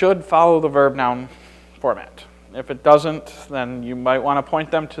 it should follow the verb noun format. If it doesn't, then you might want to point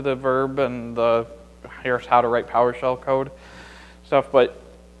them to the verb and the here's how to write PowerShell code stuff. But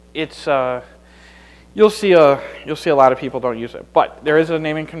it's you'll see a lot of people don't use it. But there is a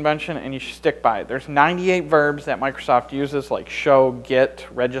naming convention, and you should stick by it. There's 98 verbs that Microsoft uses, like show, get,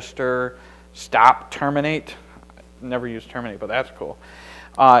 register, stop, terminate. Never use terminate, but that's cool.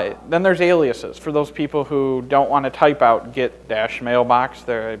 Then there's aliases for those people who don't want to type out get-mailbox.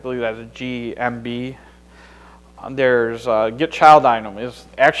 I believe that's GMB. There's get child item is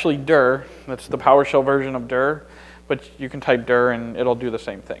actually dir. That's the PowerShell version of dir, but you can type dir and it'll do the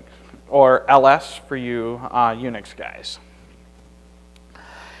same thing. Or ls for you Unix guys.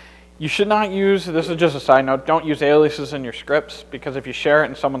 You should not use, this is just a side note, don't use aliases in your scripts, because if you share it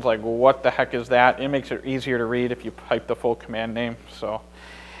and someone's like, well, what the heck is that? It makes it easier to read if you type the full command name.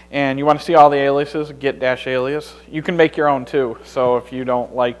 And you want to see all the aliases, get-alias. You can make your own too. So if you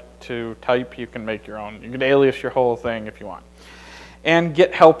don't like to type, you can make your own. You can alias your whole thing if you want. And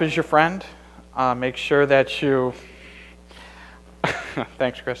get help is your friend. Make sure that you,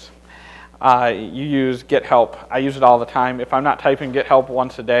 thanks Chris, you use get help. I use it all the time. If I'm not typing get help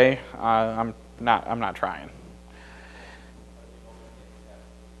once a day, I'm not trying.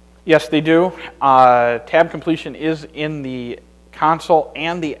 Yes, they do. Tab completion is in the console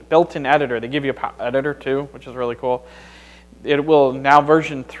and the built-in editor. They give you an editor too, which is really cool. It will now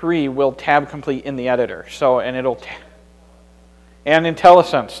version 3 will tab complete in the editor. So and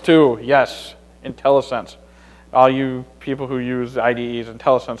IntelliSense too. Yes, IntelliSense. All you people who use IDEs,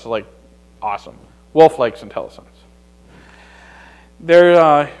 IntelliSense is like awesome. Wolf likes IntelliSense.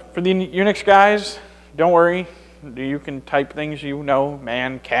 There for the Unix guys, don't worry. You can type things you know: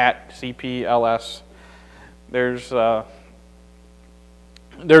 man, cat, cp, ls.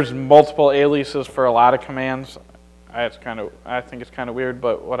 There's multiple aliases for a lot of commands. I think it's kind of weird,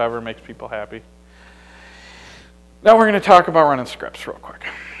 but whatever makes people happy. Now we're going to talk about running scripts real quick.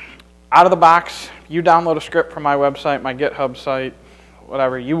 Out of the box, you download a script from my website, my GitHub site,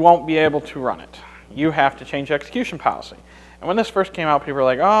 whatever, you won't be able to run it. You have to change execution policy. And when this first came out, people were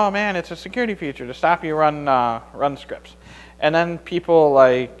like, oh man, it's a security feature to stop you run scripts. And then people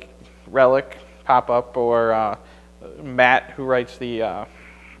like Relic pop up, or Matt, who writes the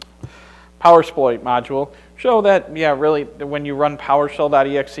PowerSploit module, show that, yeah, really, when you run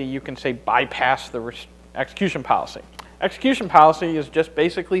PowerShell.exe, you can say bypass the execution policy. Execution policy is just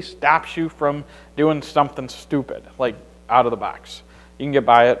basically stops you from doing something stupid, like out of the box. You can get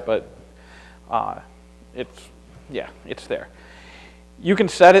by it, but it's there. You can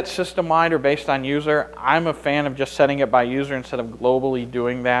set it system-wide or based on user. I'm a fan of just setting it by user instead of globally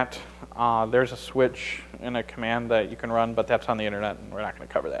doing that. There's a switch in a command that you can run, but that's on the internet, and we're not going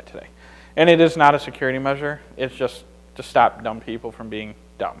to cover that today. And it is not a security measure. It's just to stop dumb people from being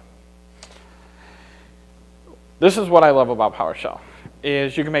dumb. This is what I love about PowerShell,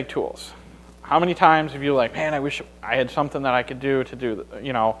 is you can make tools. How many times have you like, man, I wish I had something that I could do to do,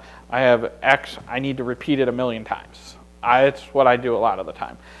 I have X, I need to repeat it 1,000,000 times. It's what I do a lot of the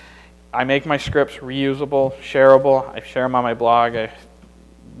time. I make my scripts reusable, shareable. I share them on my blog. I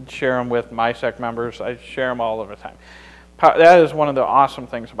share them with MySec members. I share them all over the time. That is one of the awesome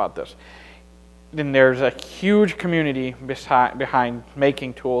things about this. Then there's a huge community behind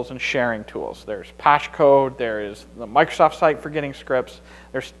making tools and sharing tools. There's PoshCode, there is the Microsoft site for getting scripts,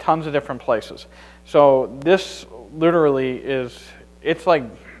 there's tons of different places. So this literally it's like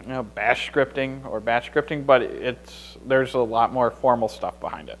bash scripting or batch scripting, but there's a lot more formal stuff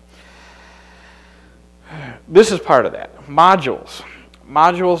behind it. This is part of that. Modules.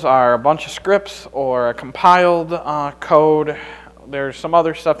 Modules are a bunch of scripts or a compiled code. There's some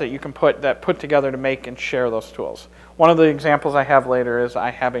other stuff that you can put together to make and share those tools. One of the examples I have later is I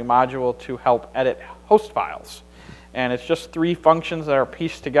have a module to help edit host files. And it's just 3 functions that are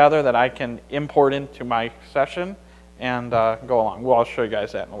pieced together that I can import into my session and go along. Well, I'll show you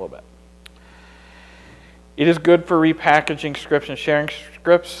guys that in a little bit. It is good for repackaging scripts and sharing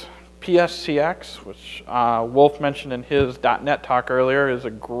scripts. PSCX, which Wolf mentioned in his .NET talk earlier, is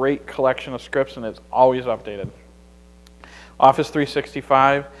a great collection of scripts, and it's always updated. Office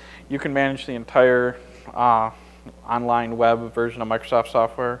 365, you can manage the entire online web version of Microsoft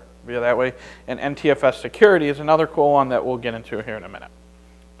software via that way. And NTFS security is another cool one that we'll get into here in a minute.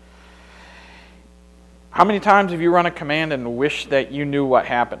 How many times have you run a command and wished that you knew what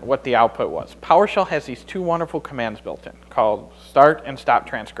happened, what the output was? PowerShell has these 2 wonderful commands built in called start and stop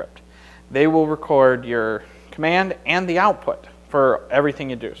transcript. They will record your command and the output for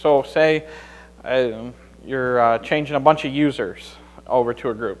everything you do. So say you're changing a bunch of users over to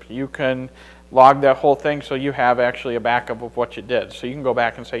a group. You can log that whole thing so you have actually a backup of what you did. So you can go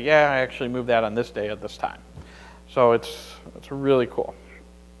back and say, yeah, I actually moved that on this day at this time. So it's really cool.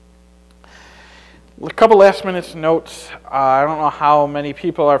 A couple last minute notes. I don't know how many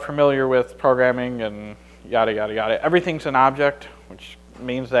people are familiar with programming and yada, yada, yada. Everything's an object, which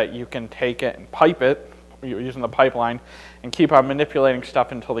means that you can take it and pipe it using the pipeline and keep on manipulating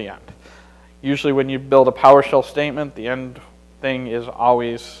stuff until the end. Usually when you build a PowerShell statement, the end thing is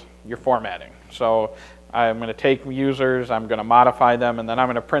always your formatting. So I'm going to take users, I'm going to modify them, and then I'm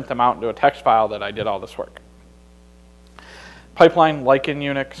going to print them out into a text file that I did all this work. Pipeline, like in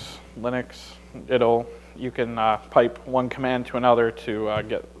Unix, Linux, you can pipe one command to another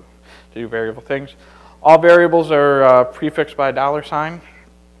to do variable things. All variables are prefixed by a $sign.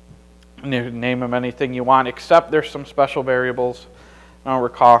 And you can name them anything you want, except there's some special variables. I don't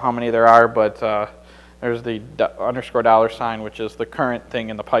recall how many there are, but there's the _ $, which is the current thing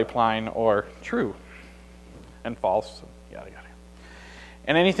in the pipeline, or true and false, yada, yada.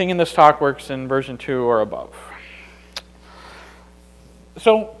 And anything in this talk works in version 2 or above.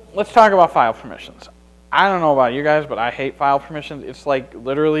 So let's talk about file permissions. I don't know about you guys, but I hate file permissions. It's like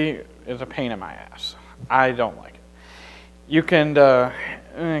literally is a pain in my ass. I don't like it. You can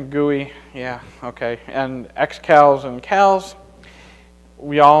GUI, yeah, okay, and xcals and cals.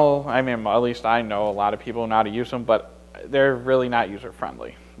 I mean, at least I know a lot of people know how to use them, but they're really not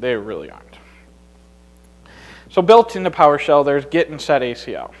user-friendly. They really aren't. So built into PowerShell, there's get and set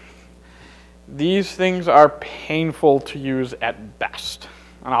ACL. These things are painful to use at best.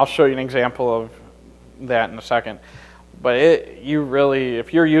 And I'll show you an example of that in a second. But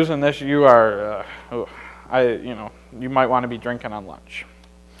if you're using this, you are, you might want to be drinking on lunch.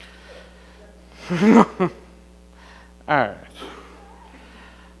 All right.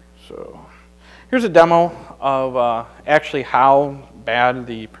 So here's a demo of actually how bad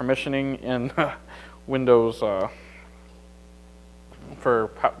the permissioning in Windows for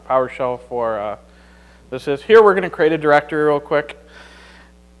PowerShell for this is. Here we're going to create a directory real quick.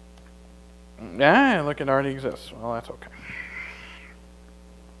 Yeah, look, it already exists. Well, that's okay.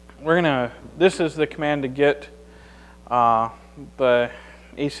 This is the command to get the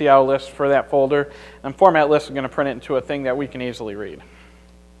ACL list for that folder. And format list is going to print it into a thing that we can easily read.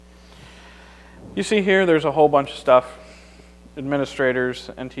 You see here, there's a whole bunch of stuff.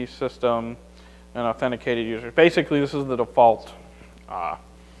 Administrators, NT system, and authenticated users. Basically, this is the default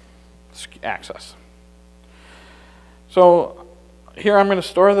access. So here I'm going to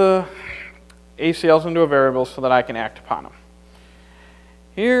store the ACLs into a variable so that I can act upon them.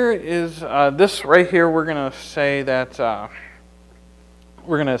 Here is this right here. We're going to say that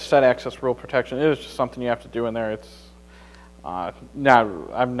we're going to set access rule protection. It is just something you have to do in there. It's I've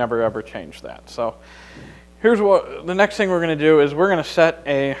never ever changed that. So here's what the next thing we're going to do is we're going to set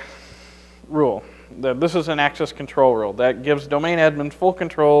a rule. This is an access control rule that gives domain admins full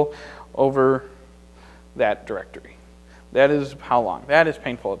control over that directory. That is how long. That is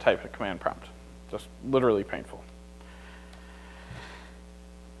painful to type a command prompt. Just literally painful.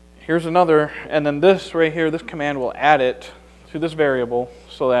 Here's another, and then this right here, this command will add it to this variable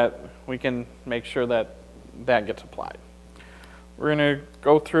so that we can make sure that that gets applied. We're going to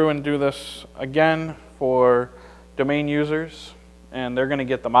go through and do this again for domain users, and they're going to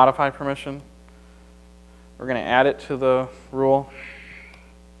get the modify permission. We're going to add it to the rule.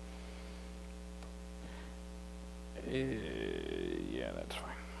 Yeah, that's fine.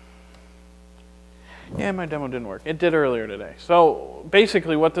 Yeah, my demo didn't work. It did earlier today. So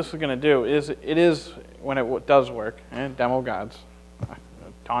basically what this is going to do is, it is, when it does work, and demo gods, I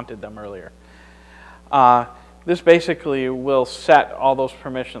taunted them earlier. This basically will set all those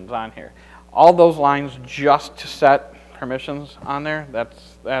permissions on here. All those lines just to set permissions on there,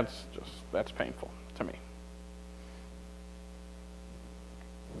 that's painful to me.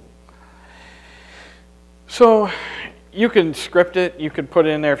 So you can script it, you could put it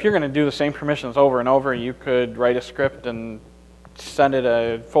in there. If you're going to do the same permissions over and over, you could write a script and send it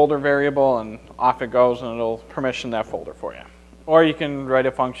a folder variable, and off it goes, and it'll permission that folder for you. Or you can write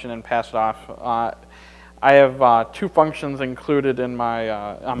a function and pass it off. I have 2 functions included in my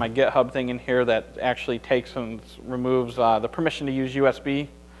on my GitHub thing in here that actually takes and removes the permission to use USB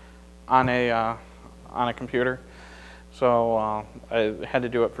on a computer. So I had to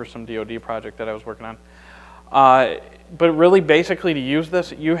do it for some DoD project that I was working on. But really, basically, to use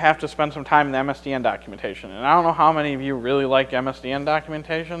this, you have to spend some time in the MSDN documentation. And I don't know how many of you really like MSDN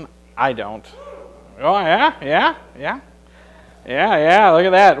documentation. I don't. Oh, yeah, look at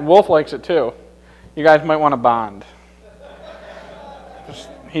that. Wolf likes it, too. You guys might want to bond.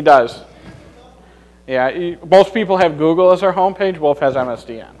 He does. Yeah, most people have Google as their homepage. Wolf has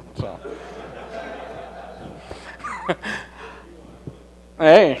MSDN. So,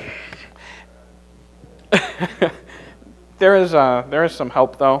 hey, there is some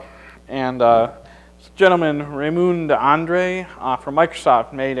help though, and this gentleman Raymond Andre from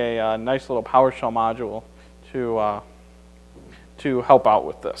Microsoft made a nice little PowerShell module to help out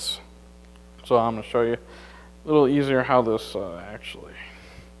with this. So I'm going to show you a little easier how this actually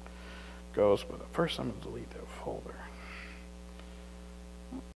goes, but first I'm going to delete that folder.